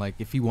depends on, like,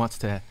 if he wants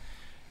to,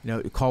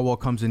 Caldwell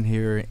comes in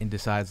here and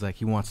decides, like,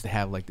 he wants to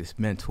have, like, this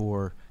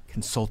mentor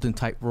consultant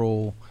type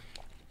role,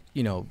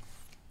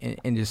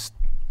 and just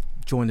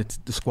join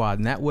the squad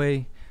in that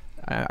way,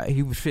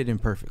 he would fit in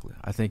perfectly.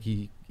 I think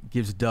he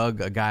gives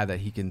Doug a guy that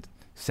he can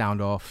sound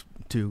off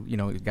to,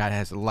 a guy that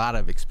has a lot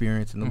of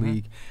experience in the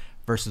league,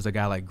 versus a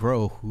guy like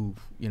Groh, who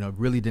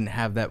really didn't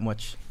have that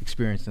much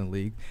experience in the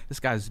league. This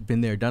guy's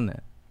been there, done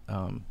that.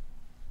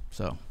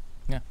 Yeah.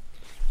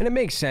 And it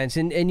makes sense,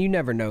 and you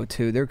never know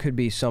too. There could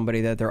be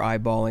somebody that they're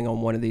eyeballing on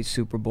one of these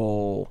Super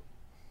Bowl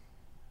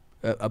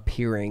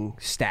appearing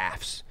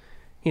staffs.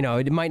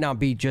 It might not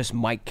be just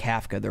Mike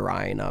Kafka they're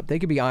eyeing up. They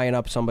could be eyeing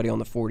up somebody on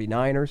the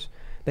 49ers.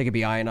 They could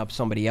be eyeing up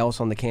somebody else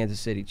on the Kansas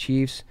City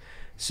Chiefs.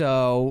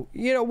 So,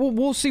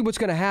 we'll see what's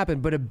going to happen.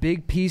 But a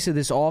big piece of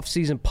this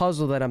offseason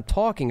puzzle that I'm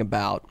talking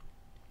about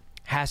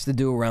has to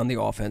do around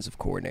the offensive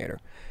coordinator.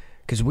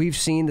 Because we've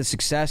seen the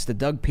success that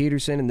Doug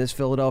Peterson and this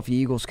Philadelphia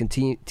Eagles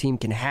team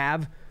can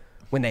have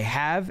when they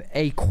have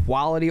a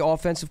quality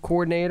offensive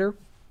coordinator.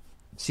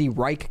 See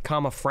Reich,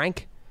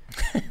 Frank.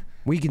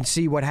 We can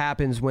see what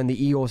happens when the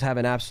Eagles have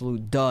an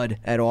absolute dud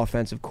at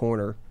offensive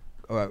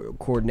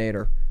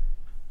coordinator.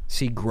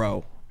 See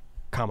Groh,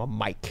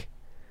 Mike.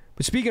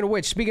 But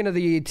speaking of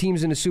the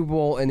teams in the Super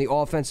Bowl and the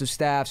offensive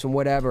staffs and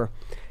whatever,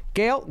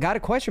 Gail, got a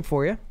question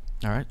for you.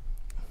 All right.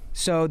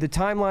 So the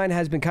timeline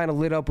has been kind of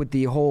lit up with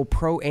the whole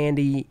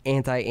pro-Andy,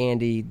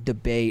 anti-Andy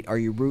debate. Are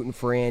you rooting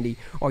for Andy?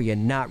 Are you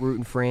not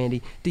rooting for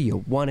Andy? Do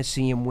you want to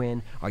see him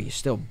win? Are you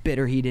still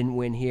bitter he didn't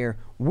win here?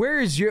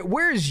 Where is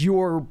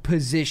your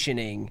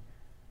positioning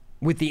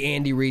with the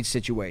Andy Reid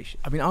situation?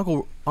 I mean,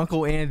 Uncle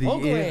Andy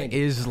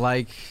is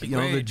like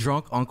the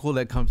drunk uncle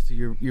that comes to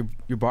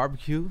your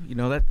barbecue.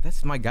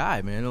 That's my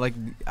guy, man. Like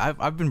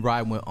I've been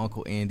riding with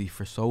Uncle Andy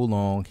for so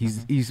long.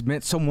 He's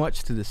meant so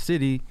much to the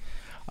city.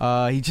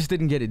 He just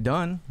didn't get it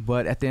done.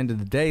 But at the end of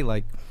the day,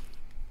 like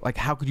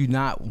how could you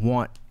not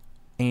want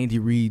Andy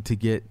Reid to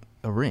get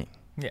a ring?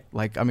 Yeah.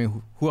 Like, I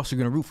mean, who else are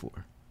you gonna root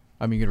for?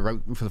 I mean, you're gonna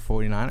root for the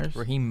 49ers?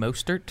 Raheem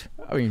Mostert?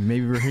 I mean,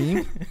 maybe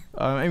Raheem.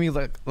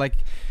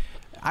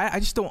 I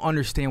just don't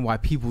understand why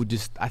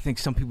I think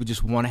some people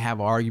just want to have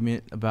an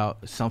argument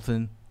about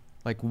something.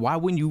 Like, why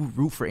wouldn't you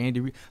root for Andy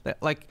Reid?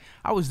 Like,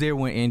 I was there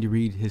when Andy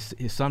Reid,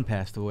 his son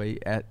passed away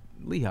at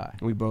Lehigh.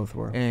 We both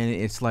were. And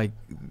it's like,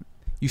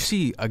 you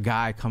see a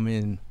guy come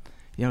in,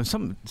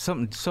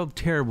 something so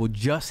terrible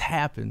just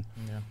happened.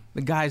 Yeah.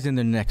 The guy's in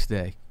there the next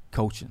day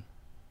coaching.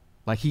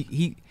 Like,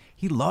 he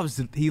loves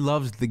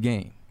the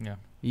game. Yeah.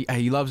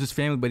 He loves his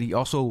family, but he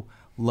also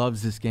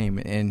loves this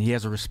game, and he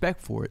has a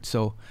respect for it.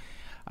 So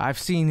I've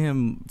seen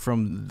him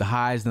from the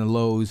highs and the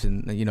lows,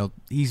 and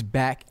he's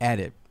back at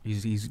it.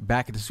 He's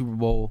back at the Super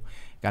Bowl,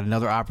 got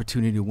another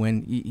opportunity to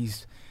win.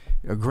 He's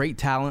a great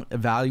talent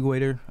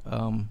evaluator.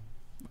 I'm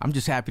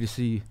just happy to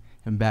see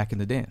him back in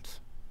the dance.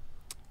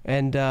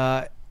 And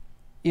I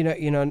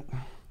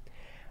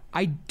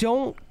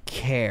don't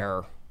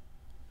care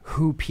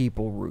who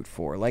people root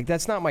for. Like,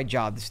 that's not my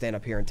job to stand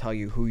up here and tell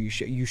you who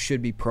you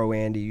should be pro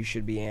Andy, you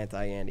should be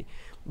anti Andy.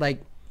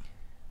 Like,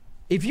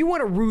 if you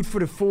want to root for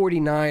the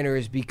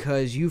 49ers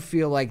because you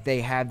feel like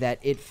they have that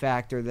it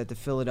factor that the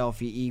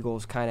Philadelphia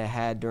Eagles kind of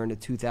had during the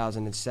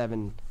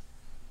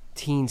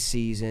 2017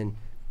 season,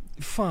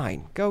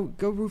 fine. Go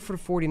root for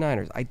the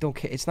 49ers. I don't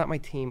care. It's not my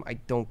team. I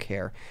don't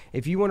care.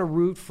 If you want to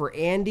root for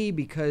Andy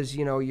because,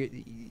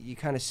 you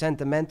kind of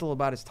sentimental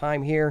about his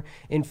time here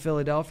in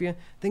Philadelphia,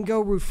 then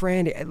go root for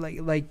Andy.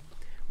 Like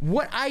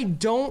what I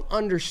don't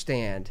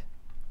understand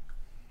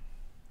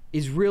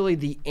is really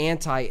the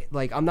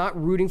I'm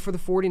not rooting for the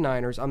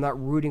 49ers. I'm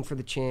not rooting for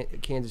the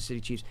Kansas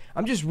City Chiefs.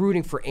 I'm just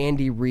rooting for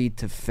Andy Reid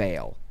to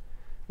fail.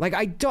 Like,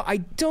 I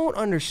don't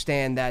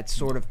understand that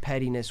sort of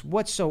pettiness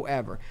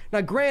whatsoever. Now,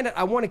 granted,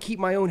 I want to keep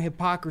my own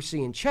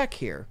hypocrisy in check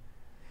here,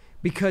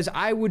 because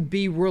I would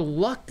be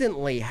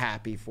reluctantly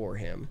happy for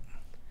him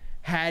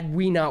had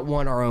we not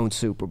won our own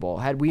Super Bowl,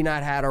 had we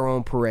not had our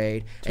own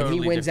parade, Totally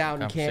and he wins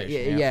different out in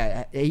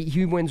conversation,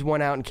 he wins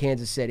one out in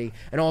Kansas City,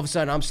 and all of a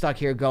sudden I'm stuck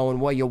here going,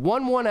 well, you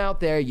won one out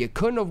there, you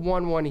couldn't have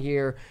won one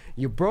here,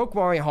 you broke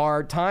my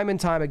heart time and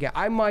time again.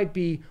 I might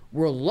be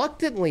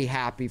reluctantly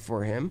happy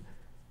for him,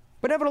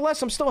 but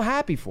nevertheless, I'm still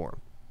happy for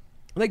him.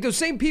 Like those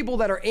same people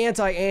that are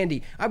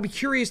anti-Andy, I'd be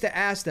curious to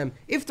ask them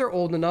if they're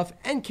old enough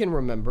and can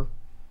remember.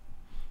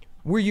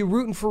 Were you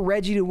rooting for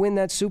Reggie to win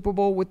that Super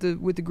Bowl with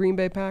the Green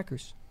Bay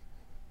Packers?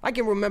 I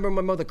can remember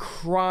my mother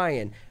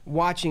crying,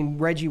 watching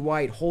Reggie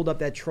White hold up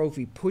that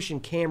trophy,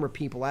 pushing camera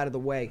people out of the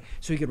way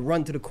so he could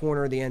run to the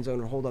corner of the end zone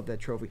and hold up that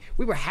trophy.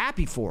 We were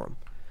happy for him.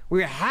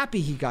 We were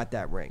happy he got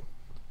that ring.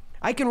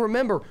 I can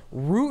remember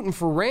rooting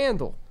for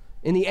Randall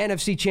in the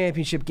NFC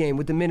Championship game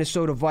with the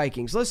Minnesota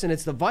Vikings. Listen,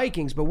 it's the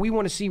Vikings, but we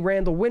want to see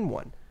Randall win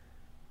one.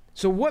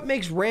 So what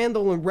makes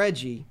Randall and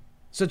Reggie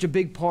such a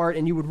big part,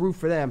 and you would root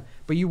for them,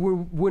 but you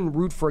wouldn't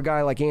root for a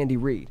guy like Andy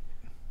Reid?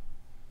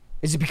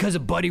 Is it because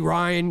of Buddy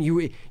Ryan?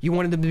 You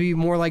wanted them to be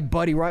more like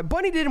Buddy Ryan?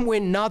 Buddy didn't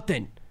win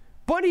nothing.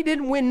 Buddy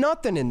didn't win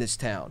nothing in this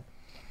town.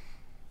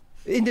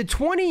 In the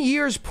 20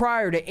 years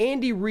prior to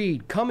Andy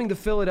Reid coming to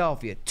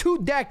Philadelphia, 2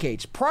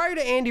 decades prior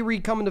to Andy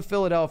Reid coming to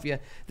Philadelphia,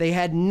 they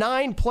had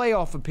 9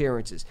 playoff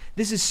appearances.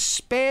 This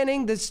is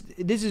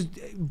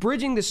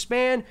bridging the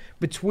span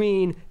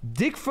between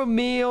Dick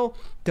Vermeil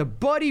to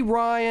Buddy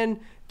Ryan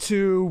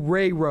to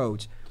Ray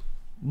Rhodes.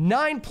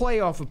 9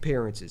 playoff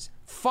appearances,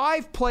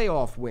 5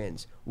 playoff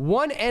wins,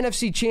 1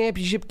 NFC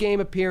Championship game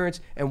appearance,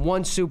 and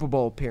 1 Super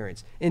Bowl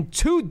appearance in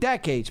 2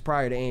 decades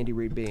prior to Andy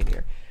Reid being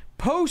here.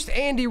 Post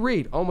Andy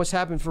Reid, almost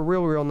happened for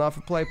real, not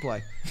for play.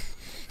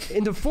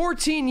 In the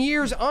 14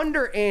 years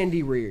under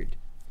Andy Reid,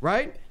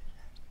 right?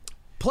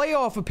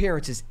 Playoff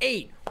appearances,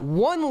 8.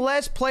 1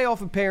 less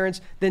playoff appearance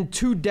than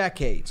 2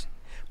 decades.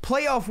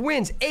 Playoff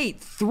wins, 8.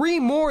 3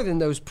 more than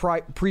those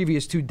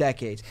previous 2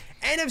 decades.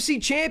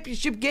 NFC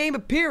Championship game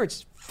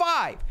appearance,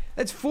 5.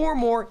 That's 4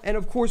 more, and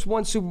of course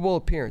 1 Super Bowl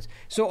appearance.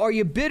 So are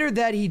you bitter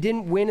that he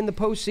didn't win in the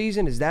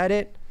postseason? Is that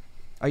it?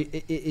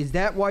 Is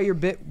that why you're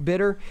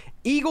bitter?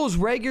 Eagles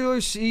regular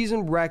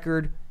season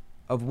record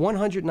of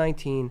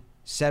 119,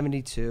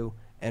 72,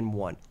 and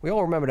 1. We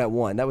all remember that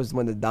one. That was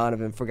when the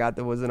Donovan forgot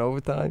there was an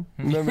overtime.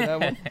 Remember that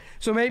one?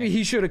 So maybe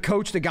he should have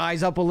coached the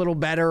guys up a little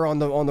better on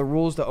the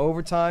rules to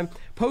overtime.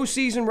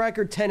 Postseason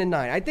record 10-9.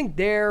 I think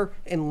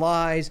therein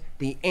lies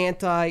the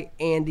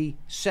anti-Andy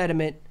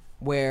sentiment,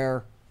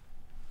 where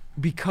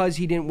because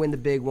he didn't win the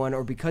big one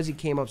or because he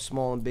came up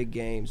small in big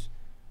games,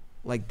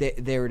 like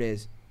there it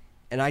is.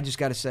 And I just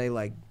got to say,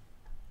 like,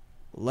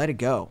 let it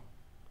go.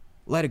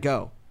 Let it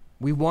go.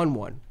 We won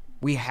one.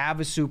 We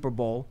have a Super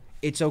Bowl.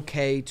 It's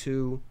okay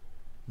to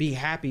be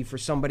happy for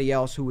somebody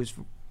else who is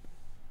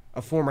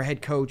a former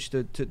head coach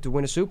to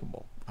win a Super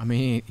Bowl. I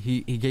mean,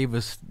 he gave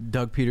us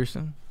Doug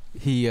Peterson.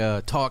 He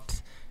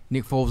talked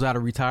Nick Foles out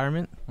of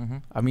retirement. Mm-hmm.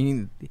 I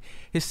mean,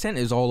 his scent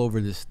is all over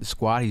the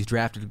squad. He's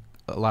drafted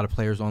a lot of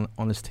players on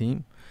this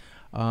team.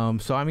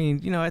 So, I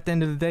mean, at the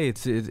end of the day,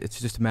 it's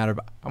just a matter of,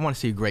 I want to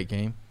see a great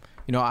game.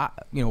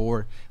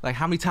 Or like,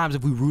 how many times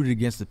have we rooted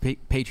against the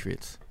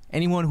Patriots?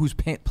 Anyone who's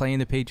playing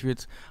the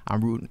Patriots,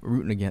 I'm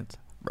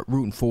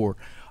rooting for.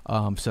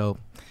 So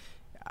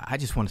I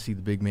just want to see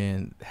the big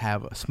man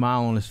have a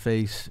smile on his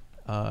face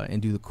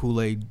and do the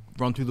Kool-Aid,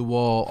 run through the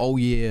wall. Oh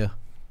yeah,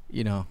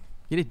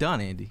 get it done,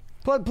 Andy.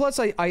 Plus,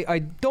 I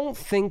don't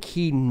think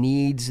he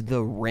needs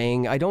the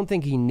ring. I don't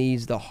think he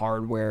needs the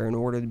hardware in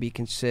order to be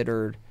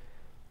considered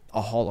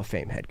a Hall of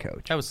Fame head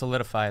coach. That would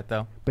solidify it,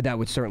 though. But that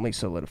would certainly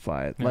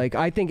solidify it. Yeah. Like,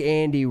 I think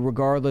Andy,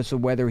 regardless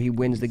of whether he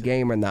wins the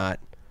game or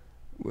not,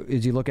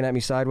 is he looking at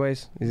me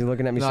sideways? Is he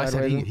looking at me sideways? I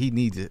said he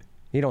needs it.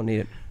 He don't need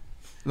it.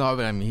 No,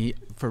 but I mean,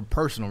 for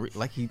personal,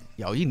 he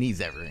needs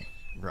that ring,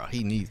 bro.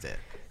 He needs that.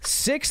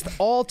 6th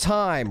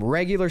all-time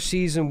regular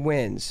season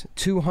wins,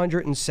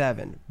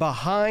 207.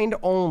 Behind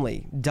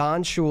only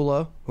Don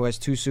Shula, who has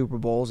 2 Super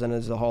Bowls and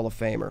is a Hall of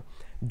Famer.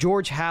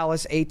 George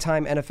Halas,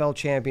 8-time NFL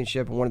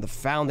championship and one of the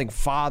founding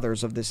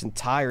fathers of this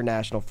entire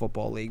National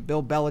Football League.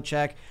 Bill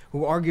Belichick,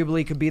 who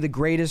arguably could be the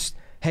greatest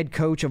head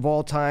coach of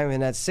all time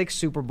and had 6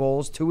 Super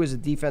Bowls, 2 as a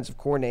defensive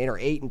coordinator,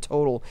 8 in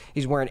total.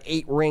 He's wearing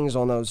 8 rings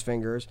on those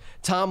fingers.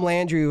 Tom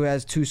Landry, who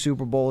has 2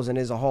 Super Bowls and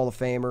is a Hall of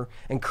Famer.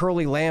 And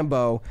Curly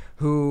Lambeau,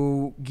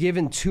 who,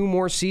 given 2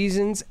 more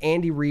seasons,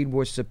 Andy Reid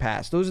was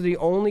surpassed. Those are the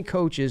only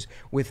coaches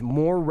with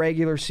more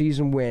regular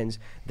season wins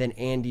than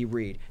Andy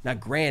Reid. Now,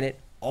 granted,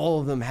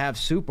 all of them have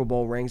Super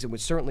Bowl rings. It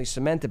would certainly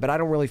cement it, but I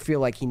don't really feel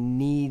like he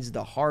needs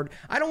the hard.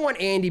 I don't want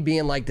Andy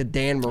being like the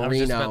Dan Marino I was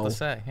just about to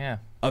say, yeah,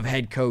 of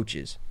head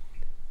coaches.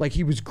 Like,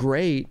 he was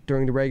great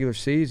during the regular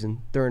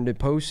season. During the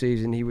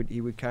postseason, he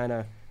would kind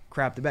of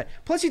crap the bed.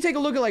 Plus, you take a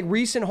look at like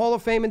recent Hall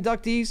of Fame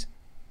inductees.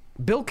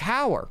 Bill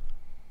Cowher.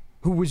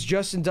 who was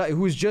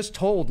just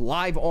told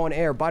live on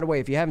air. By the way,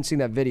 if you haven't seen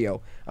that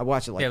video, I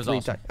watched it like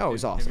 3 times. Oh, it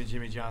was awesome.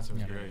 Jimmy Johnson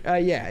was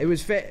great. Yeah, it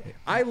was.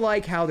 I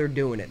like how they're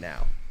doing it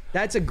now.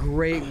 That's a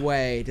great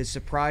way to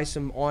surprise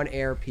some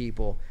on-air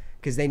people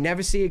because they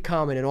never see it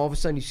coming, and all of a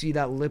sudden you see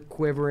that lip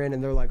quivering,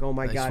 and they're like, "Oh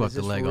my God, is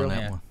this for real?" On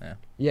that one.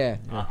 Yeah.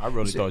 I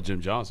really thought Jim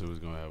Johnson was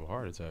going to have a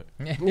heart attack.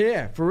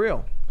 Yeah, for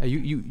real. Hey,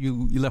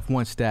 you left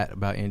one stat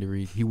about Andy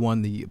Reid. He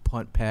won the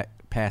punt,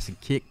 pass, and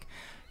kick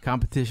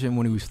competition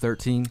when he was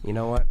 13. You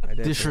know what? I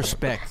did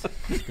Disrespect.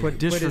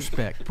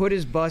 Disrespect. Put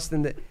his bust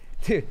in the.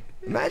 Dude,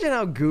 imagine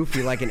how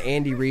goofy like an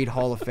Andy Reid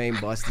Hall of Fame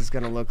bust is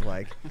gonna look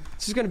like.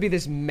 It's just gonna be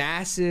this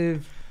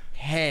massive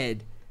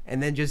head,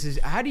 and then just his.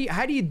 How do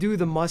you do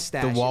the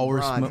mustache? The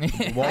walrus.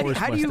 Mustache.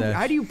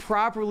 How do you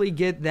properly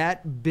get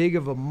that big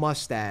of a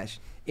mustache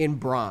in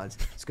bronze?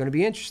 It's going to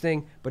be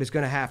interesting, but it's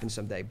going to happen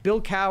someday.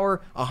 Bill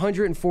Cowher,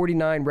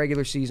 149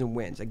 regular season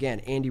wins.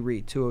 Again, Andy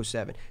Reid,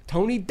 207.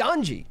 Tony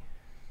Dungy,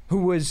 who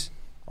was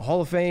a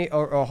Hall of Fame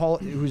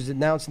who was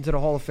announced into the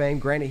Hall of Fame.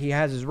 Granted, he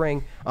has his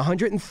ring.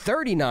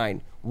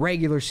 139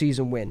 regular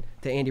season win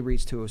to Andy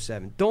Reid's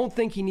 207. Don't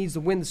think he needs to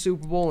win the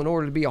Super Bowl in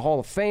order to be a Hall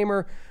of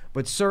Famer,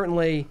 but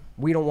certainly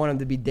we don't want him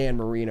to be Dan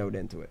Marino'd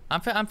into it.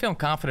 I'm feeling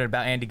confident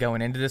about Andy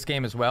going into this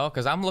game as well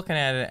because I'm looking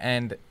at it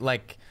and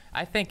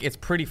I think it's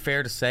pretty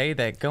fair to say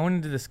that going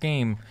into this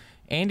game,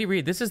 Andy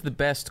Reid, this is the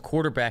best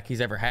quarterback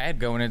he's ever had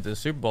going into the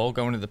Super Bowl,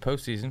 going into the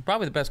postseason.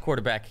 Probably the best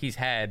quarterback he's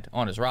had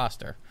on his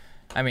roster.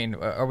 I mean,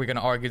 are we going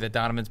to argue that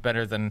Donovan's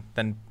better than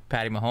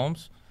Patty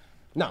Mahomes?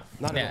 No,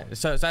 not at all.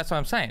 So that's what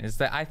I'm saying, is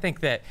that I think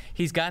that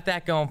he's got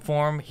that going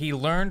for him. He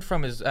learned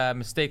from his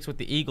mistakes with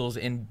the Eagles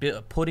in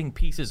putting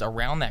pieces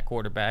around that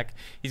quarterback.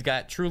 He's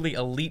got truly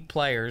elite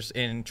players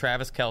in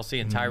Travis Kelce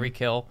and Tyreek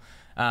Hill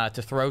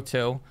to throw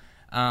to.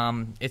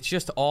 It's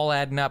just all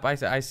adding up.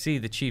 I see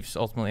the Chiefs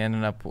ultimately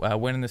ending up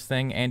winning this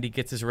thing. Andy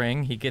gets his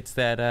ring. He gets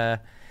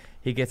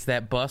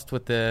that bust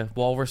with the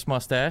walrus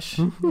mustache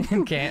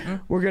in Canton.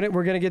 We're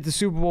gonna get the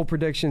Super Bowl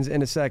predictions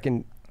in a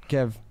second,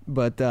 Kev.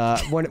 But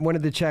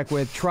wanted to check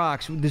with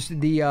Trox.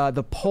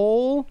 The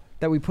poll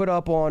that we put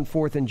up on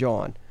 4th and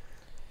John.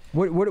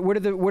 What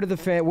are the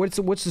fan? What's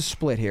the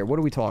split here? What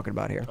are we talking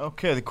about here?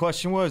 Okay, the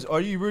question was: are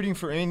you rooting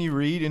for Andy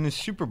Reid in the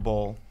Super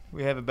Bowl?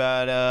 We have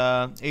about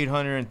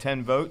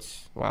 810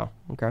 votes. Wow.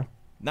 Okay.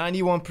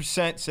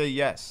 91% say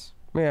yes.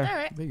 Yeah. All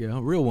right. There you go.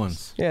 Real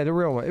ones. Yeah, the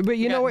real one. But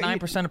you know what?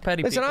 9% of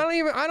petty listen,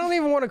 people. I don't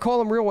even want to call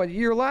them real ones.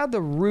 You're allowed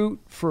to root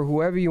for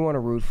whoever you want to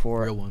root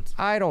for. Real ones.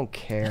 I don't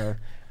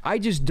care. I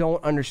just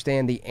don't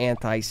understand the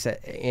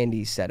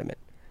anti-Andy sentiment.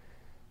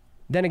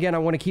 Then again, I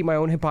want to keep my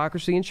own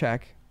hypocrisy in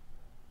check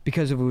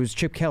because if it was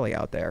Chip Kelly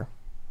out there,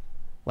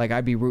 like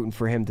I'd be rooting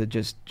for him to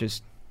just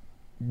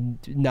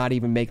not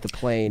even make the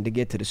plane to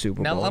get to the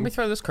Super Bowl. Now, let me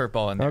throw this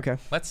curveball in there. Okay.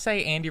 Let's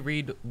say Andy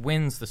Reid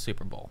wins the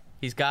Super Bowl.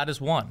 He's got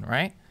his one,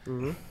 right?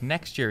 Mm-hmm.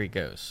 Next year he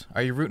goes.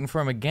 Are you rooting for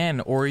him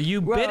again, or are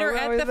you bitter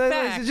at the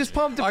fact? Just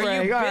pump the Are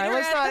brake. you All bitter right,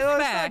 let's at the not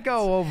fact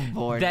go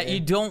overboard. that you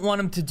don't want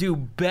him to do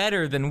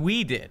better than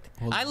we did?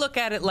 I look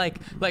at it like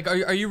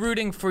are you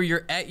rooting for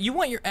you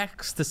want your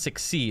ex to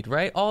succeed,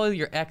 right? All of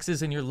your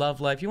exes in your love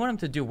life, you want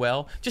them to do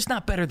well, just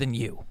not better than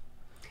you.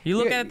 You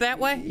look at it that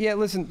way? Yeah,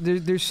 listen,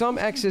 there's some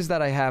exes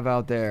that I have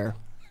out there.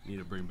 You need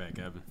to bring back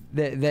Evan.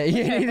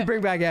 You need to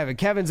bring back Evan.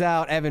 Kevin's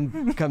out.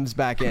 Evan comes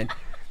back in.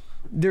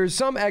 There's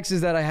some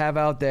exes that I have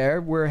out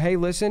there where, hey,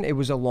 listen, it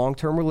was a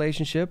long-term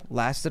relationship,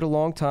 lasted a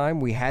long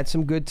time. We had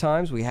some good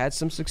times. We had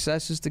some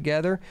successes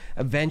together.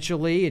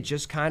 Eventually, it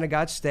just kind of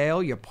got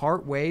stale. You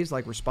part ways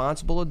like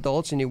responsible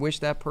adults, and you wish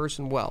that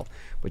person well.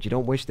 But you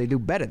don't wish they do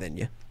better than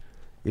you.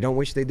 You don't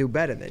wish they do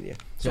better than you.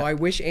 So I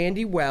wish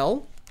Andy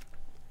well.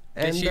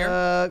 This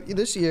year?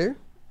 This year.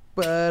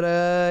 But,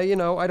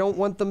 I don't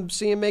want them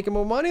seeing making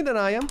more money than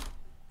I am.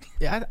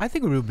 Yeah, I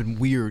think it would have been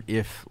weird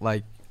if,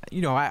 I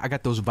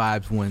got those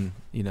vibes when,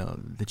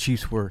 the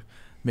Chiefs were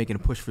making a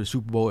push for the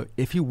Super Bowl.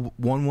 If he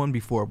won one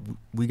before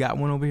we got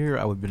one over here,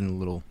 I would have been a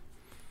little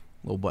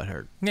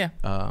butthurt. Yeah.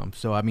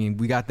 So, I mean,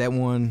 we got that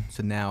one,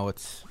 so now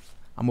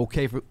I'm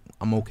okay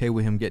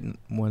with him getting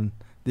one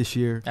this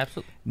year.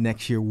 Absolutely.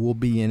 Next year, we'll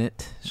be in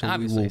it. So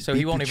obviously. So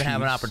he won't even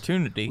have an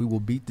opportunity. We will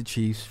beat the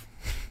Chiefs.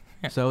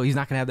 So he's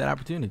not going to have that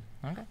opportunity.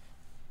 Okay.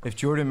 If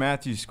Jordan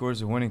Matthews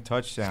scores a winning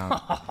touchdown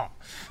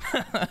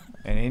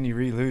and Andy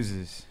Reid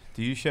loses,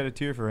 do you shed a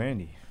tear for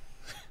Andy?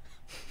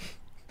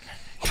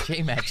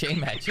 J-Matt.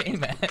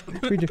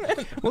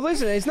 Well,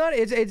 listen, it's not.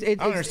 It's I don't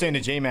understand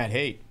the J-Matt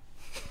hate.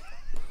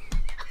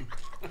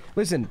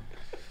 Listen,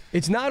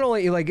 it's not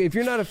only if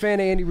you're not a fan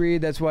of Andy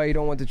Reid, that's why you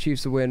don't want the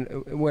Chiefs to win.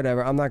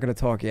 Whatever. I'm not going to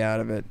talk you out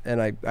of it,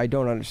 and I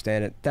don't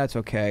understand it. That's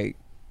okay.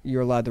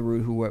 You're allowed to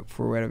root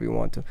for whatever you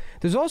want to.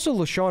 There's also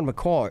LaShawn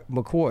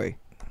McCoy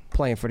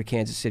playing for the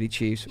Kansas City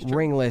Chiefs,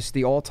 ringless,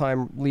 the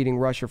all-time leading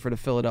rusher for the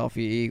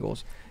Philadelphia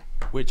Eagles.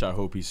 Which I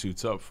hope he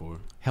suits up for.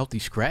 Healthy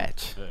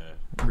scratch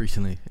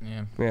recently.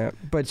 Yeah,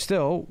 but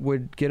still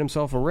would get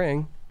himself a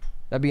ring.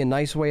 That'd be a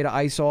nice way to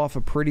ice off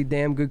a pretty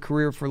damn good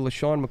career for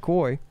LaShawn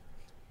McCoy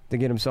to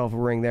get himself a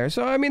ring there.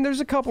 So, I mean,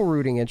 there's a couple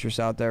rooting interests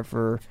out there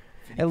for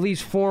at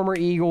least former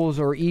Eagles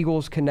or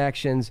Eagles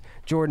connections.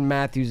 Jordan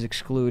Matthews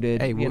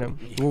excluded. Hey,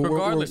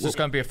 regardless, it's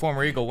going to be a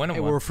former Eagle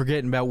winning one. We're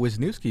forgetting about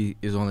Wisniewski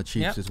is on the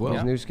Chiefs as well.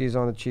 Wisniewski is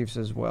on the Chiefs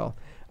as well.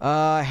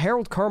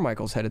 Harold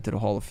Carmichael's headed to the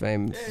Hall of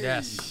Fame.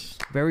 Yes.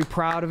 Very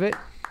proud of it.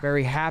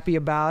 Very happy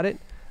about it.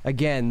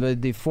 Again,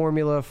 the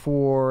formula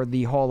for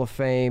the Hall of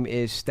Fame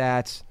is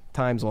stats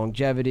times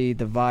longevity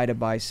divided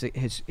by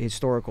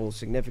historical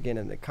significance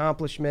and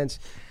accomplishments.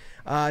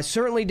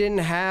 Certainly didn't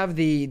have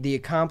the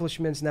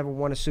accomplishments, never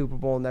won a Super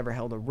Bowl, never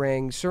held a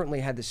ring,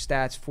 certainly had the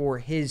stats for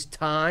his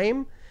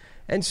time,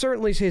 and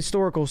certainly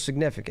historical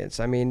significance.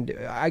 I mean,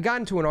 I got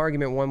into an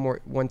argument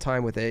one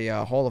time with a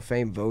Hall of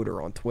Fame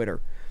voter on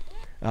Twitter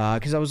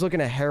because I was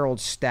looking at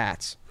Harold's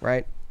stats,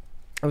 right?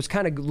 I was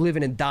kind of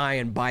living and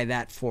dying by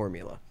that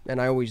formula,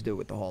 and I always do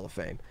with the Hall of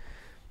Fame.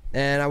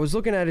 And I was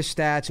looking at his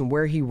stats and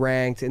where he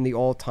ranked in the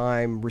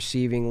all-time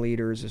receiving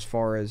leaders as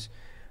far as,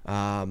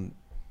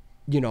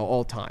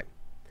 all-time.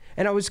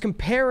 And I was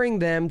comparing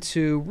them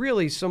to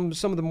really some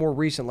of the more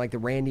recent, like the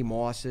Randy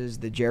Mosses,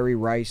 the Jerry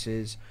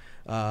Rices,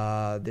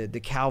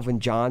 the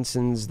Calvin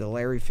Johnsons, the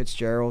Larry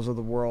Fitzgeralds of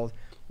the world.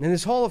 And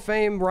this Hall of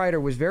Fame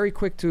writer was very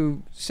quick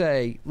to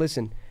say,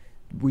 listen,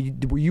 were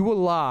you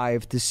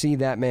alive to see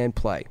that man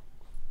play?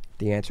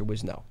 The answer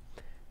was no.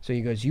 So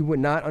he goes, you would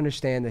not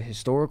understand the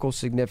historical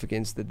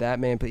significance that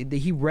man played.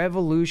 He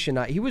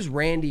revolutionized. He was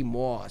Randy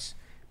Moss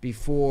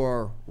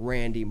before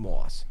Randy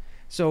Moss.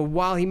 So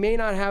while he may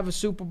not have a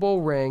Super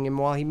Bowl ring, and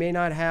while he may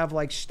not have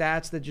like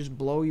stats that just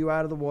blow you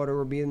out of the water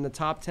or be in the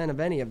top 10 of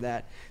any of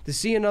that, to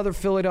see another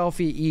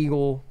Philadelphia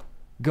Eagle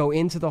go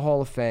into the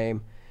Hall of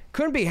Fame,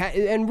 couldn't be,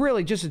 and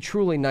really just a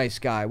truly nice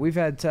guy. We've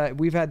had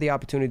the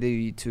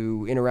opportunity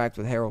to interact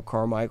with Harold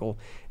Carmichael.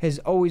 Has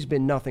always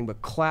been nothing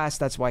but class.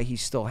 That's why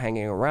he's still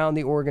hanging around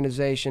the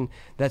organization.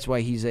 That's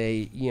why he's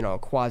a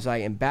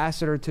quasi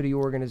ambassador to the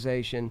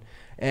organization.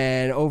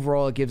 And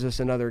overall, it gives us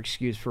another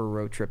excuse for a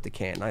road trip to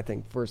Canton. I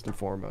think first and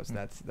foremost,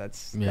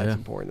 that's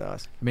important to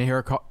us. I mean,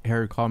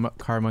 Harold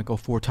Carmichael,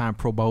 4-time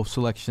Pro Bowl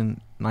selection,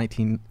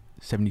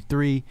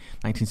 1973,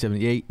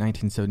 1978,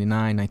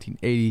 1979,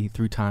 1980,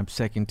 3-time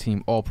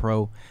second-team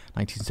All-Pro,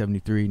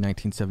 1973,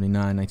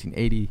 1979,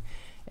 1980,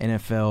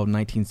 NFL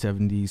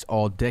 1970s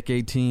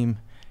All-Decade Team,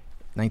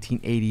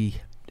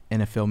 1980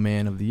 NFL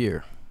Man of the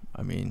Year.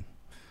 I mean,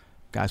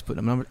 guys putting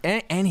up numbers,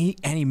 and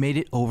he made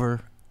it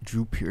over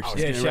Drew Pearson.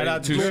 Yeah, shout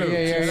out to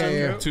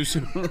Drew. Too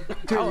soon.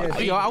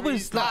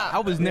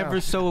 I was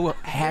never so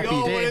happy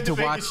to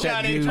watch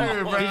that dude.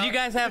 Did you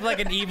guys have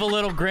like an evil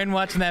little grin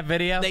watching that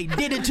video? They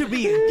did it to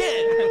me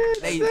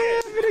again.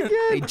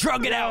 They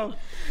drug it out.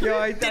 Yo,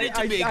 I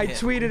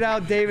tweeted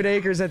out David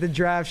Akers at the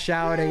draft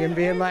shouting and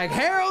being like,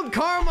 Harold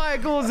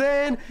Carmichael's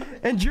in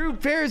and Drew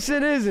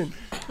Pearson isn't.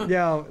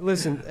 Yo,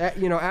 listen,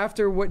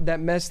 after that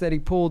mess that he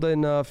pulled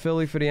in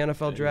Philly for the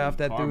NFL draft,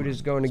 that dude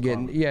is going to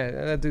get. Yeah,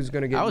 that dude's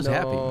going to get. I was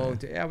happy.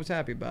 I was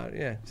happy about it.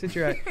 Yeah, sit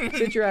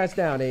your ass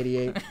down,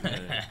 88.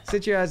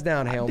 Sit your ass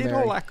down, Hail Mary. I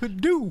did all I could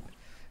do.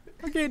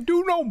 I can't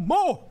do no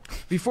more.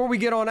 Before we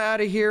get on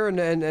out of here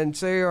and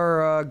say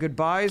our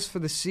goodbyes for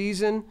the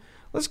season,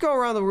 let's go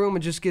around the room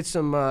and just get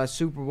some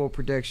Super Bowl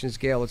predictions.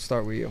 Gail, let's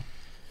start with you.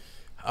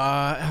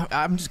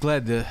 I'm just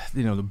glad the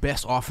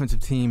best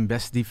offensive team,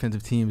 best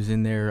defensive team is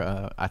in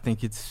there. I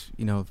think it's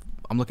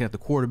I'm looking at the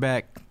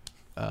quarterback,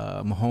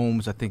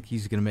 Mahomes. I think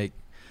he's gonna make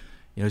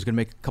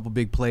a couple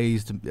big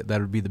plays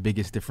that would be the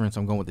biggest difference.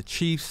 I'm going with the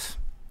Chiefs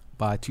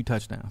by 2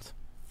 touchdowns.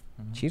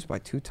 Chiefs by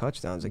 2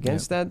 touchdowns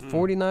against that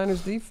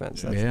 49ers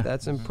defense.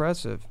 That's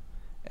impressive.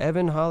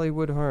 Evan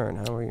Hollywood Hearn,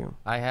 how are you?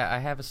 I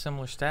have a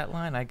similar stat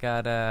line. I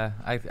got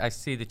I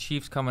see the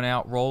Chiefs coming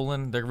out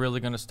rolling. They're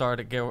really going to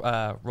start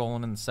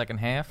rolling in the second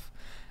half.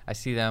 I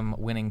see them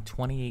winning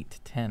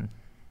 28-10.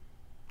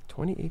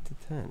 28-10.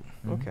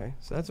 Mm-hmm. Okay,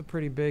 so that's a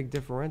pretty big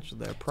differential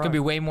there. It's going to be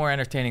way more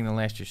entertaining than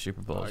last year's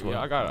Super Bowl as well.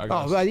 Yeah, I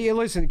got.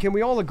 Listen, can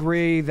we all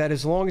agree that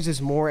as long as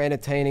it's more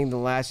entertaining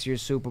than last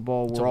year's Super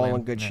Bowl, we're all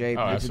in good shape?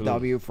 It's a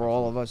W for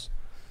all of us.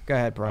 Go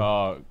ahead,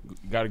 Brian.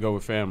 Got to go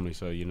with family.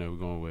 So, we're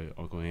going with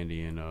Uncle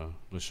Andy and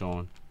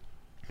LaShawn.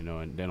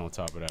 And then on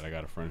top of that, I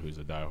got a friend who's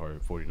a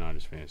diehard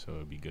 49ers fan, so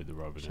it'd be good to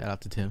rub it in. Shout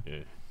out to Tim. Yeah.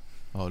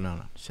 Oh,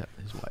 no. Shout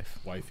out his wife.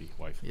 Wifey.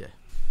 Yeah.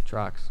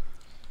 Trox.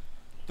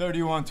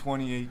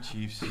 31-28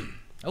 Chiefs.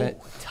 Oh,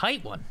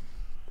 tight one.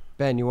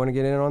 Ben, you want to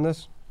get in on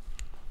this?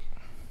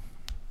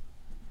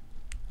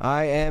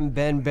 I am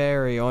Ben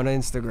Barry on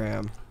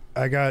Instagram.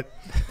 I got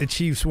the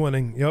Chiefs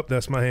winning. Yep,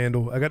 that's my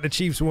handle. I got the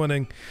Chiefs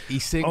winning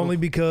only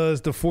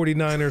because the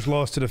 49ers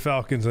lost to the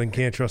Falcons and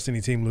can't trust any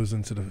team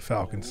losing to the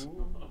Falcons.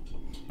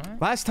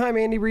 Last time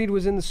Andy Reid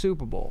was in the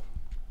Super Bowl,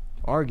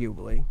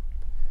 arguably,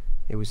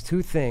 it was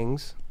 2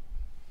 things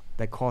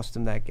that cost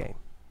him that game.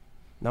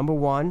 Number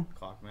 1,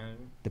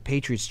 the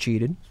Patriots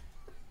cheated.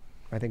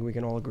 I think we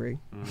can all agree.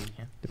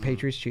 Mm-hmm. The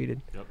Patriots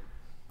cheated. Yep.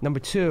 Number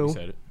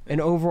 2,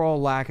 an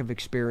overall lack of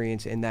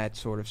experience in that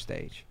sort of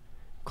stage.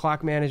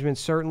 Clock management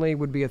certainly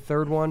would be a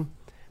third one,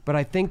 but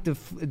I think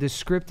the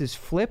script is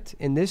flipped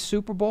in this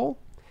Super Bowl,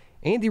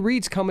 Andy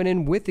Reid's coming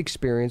in with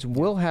experience.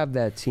 We'll have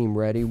that team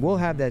ready. We'll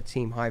have that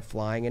team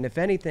high-flying. And if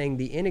anything,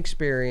 the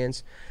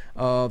inexperience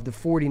of the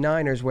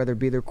 49ers, whether it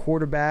be their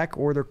quarterback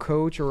or their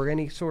coach or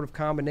any sort of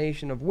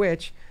combination of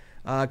which,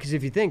 because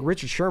if you think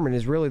Richard Sherman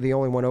is really the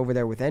only one over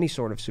there with any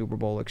sort of Super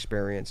Bowl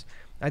experience,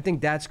 I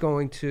think that's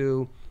going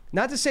to,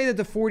 not to say that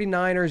the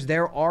 49ers,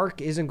 their arc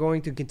isn't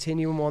going to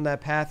continue them on that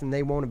path and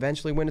they won't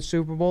eventually win a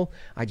Super Bowl.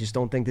 I just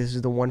don't think this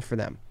is the one for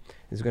them.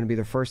 This is going to be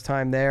their first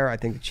time there. I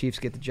think the Chiefs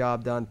get the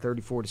job done,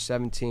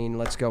 34-17.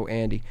 Let's go,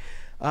 Andy.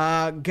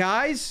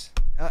 Guys,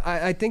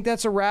 I think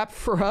that's a wrap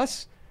for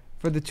us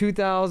for the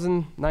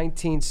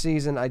 2019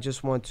 season. I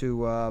just want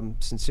to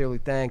sincerely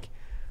thank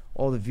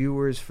all the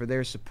viewers for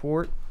their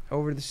support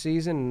over the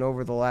season and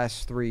over the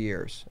last 3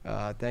 years.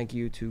 Thank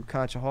you to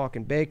Conshohocken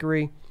and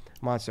Bakery,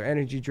 Monster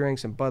Energy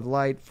Drinks, and Bud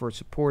Light for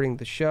supporting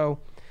the show.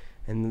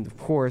 And, of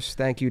course,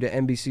 thank you to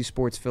NBC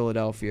Sports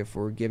Philadelphia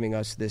for giving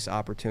us this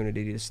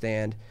opportunity to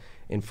stand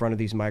in front of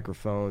these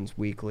microphones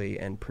weekly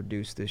and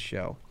produce this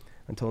show.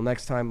 Until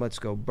next time, let's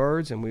go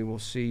Birds, and we will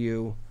see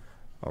you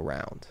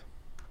around.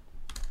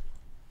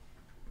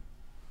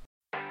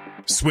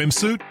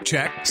 Swimsuit?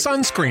 Check.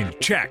 Sunscreen?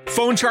 Check.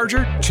 Phone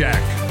charger?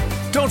 Check.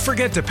 Don't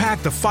forget to pack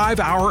the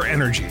 5-Hour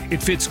Energy.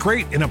 It fits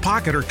great in a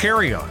pocket or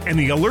carry-on, and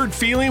the alert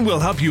feeling will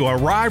help you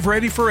arrive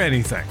ready for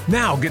anything.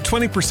 Now get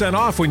 20%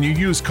 off when you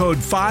use code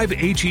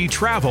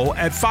 5HETRAVEL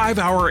at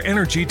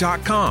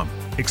 5hourenergy.com.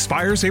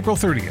 Expires April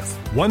 30th.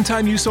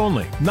 One-time use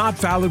only. Not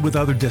valid with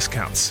other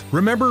discounts.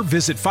 Remember,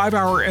 visit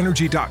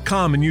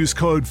 5hourenergy.com and use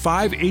code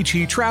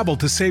 5HETRAVEL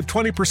to save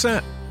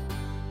 20%.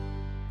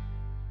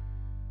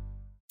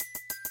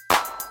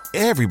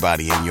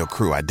 Everybody in your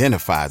crew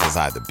identifies as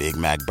either Big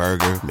Mac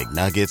Burger,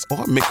 McNuggets,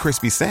 or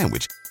McCrispy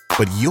Sandwich.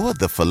 But you're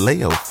the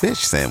Filet-O-Fish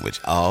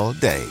Sandwich all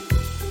day.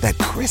 That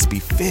crispy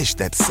fish,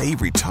 that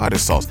savory tartar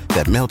sauce,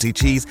 that melty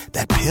cheese,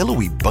 that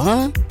pillowy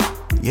bun.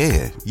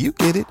 Yeah, you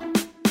get it.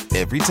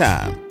 Every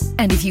time.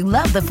 And if you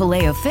love the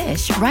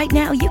Filet-O-Fish, right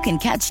now you can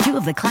catch 2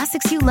 of the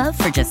classics you love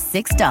for just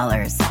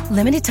 $6.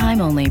 Limited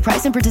time only.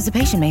 Price and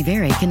participation may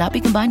vary. Cannot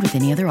be combined with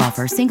any other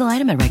offer. Single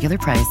item at regular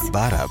price.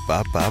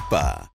 Ba-da-ba-ba-ba.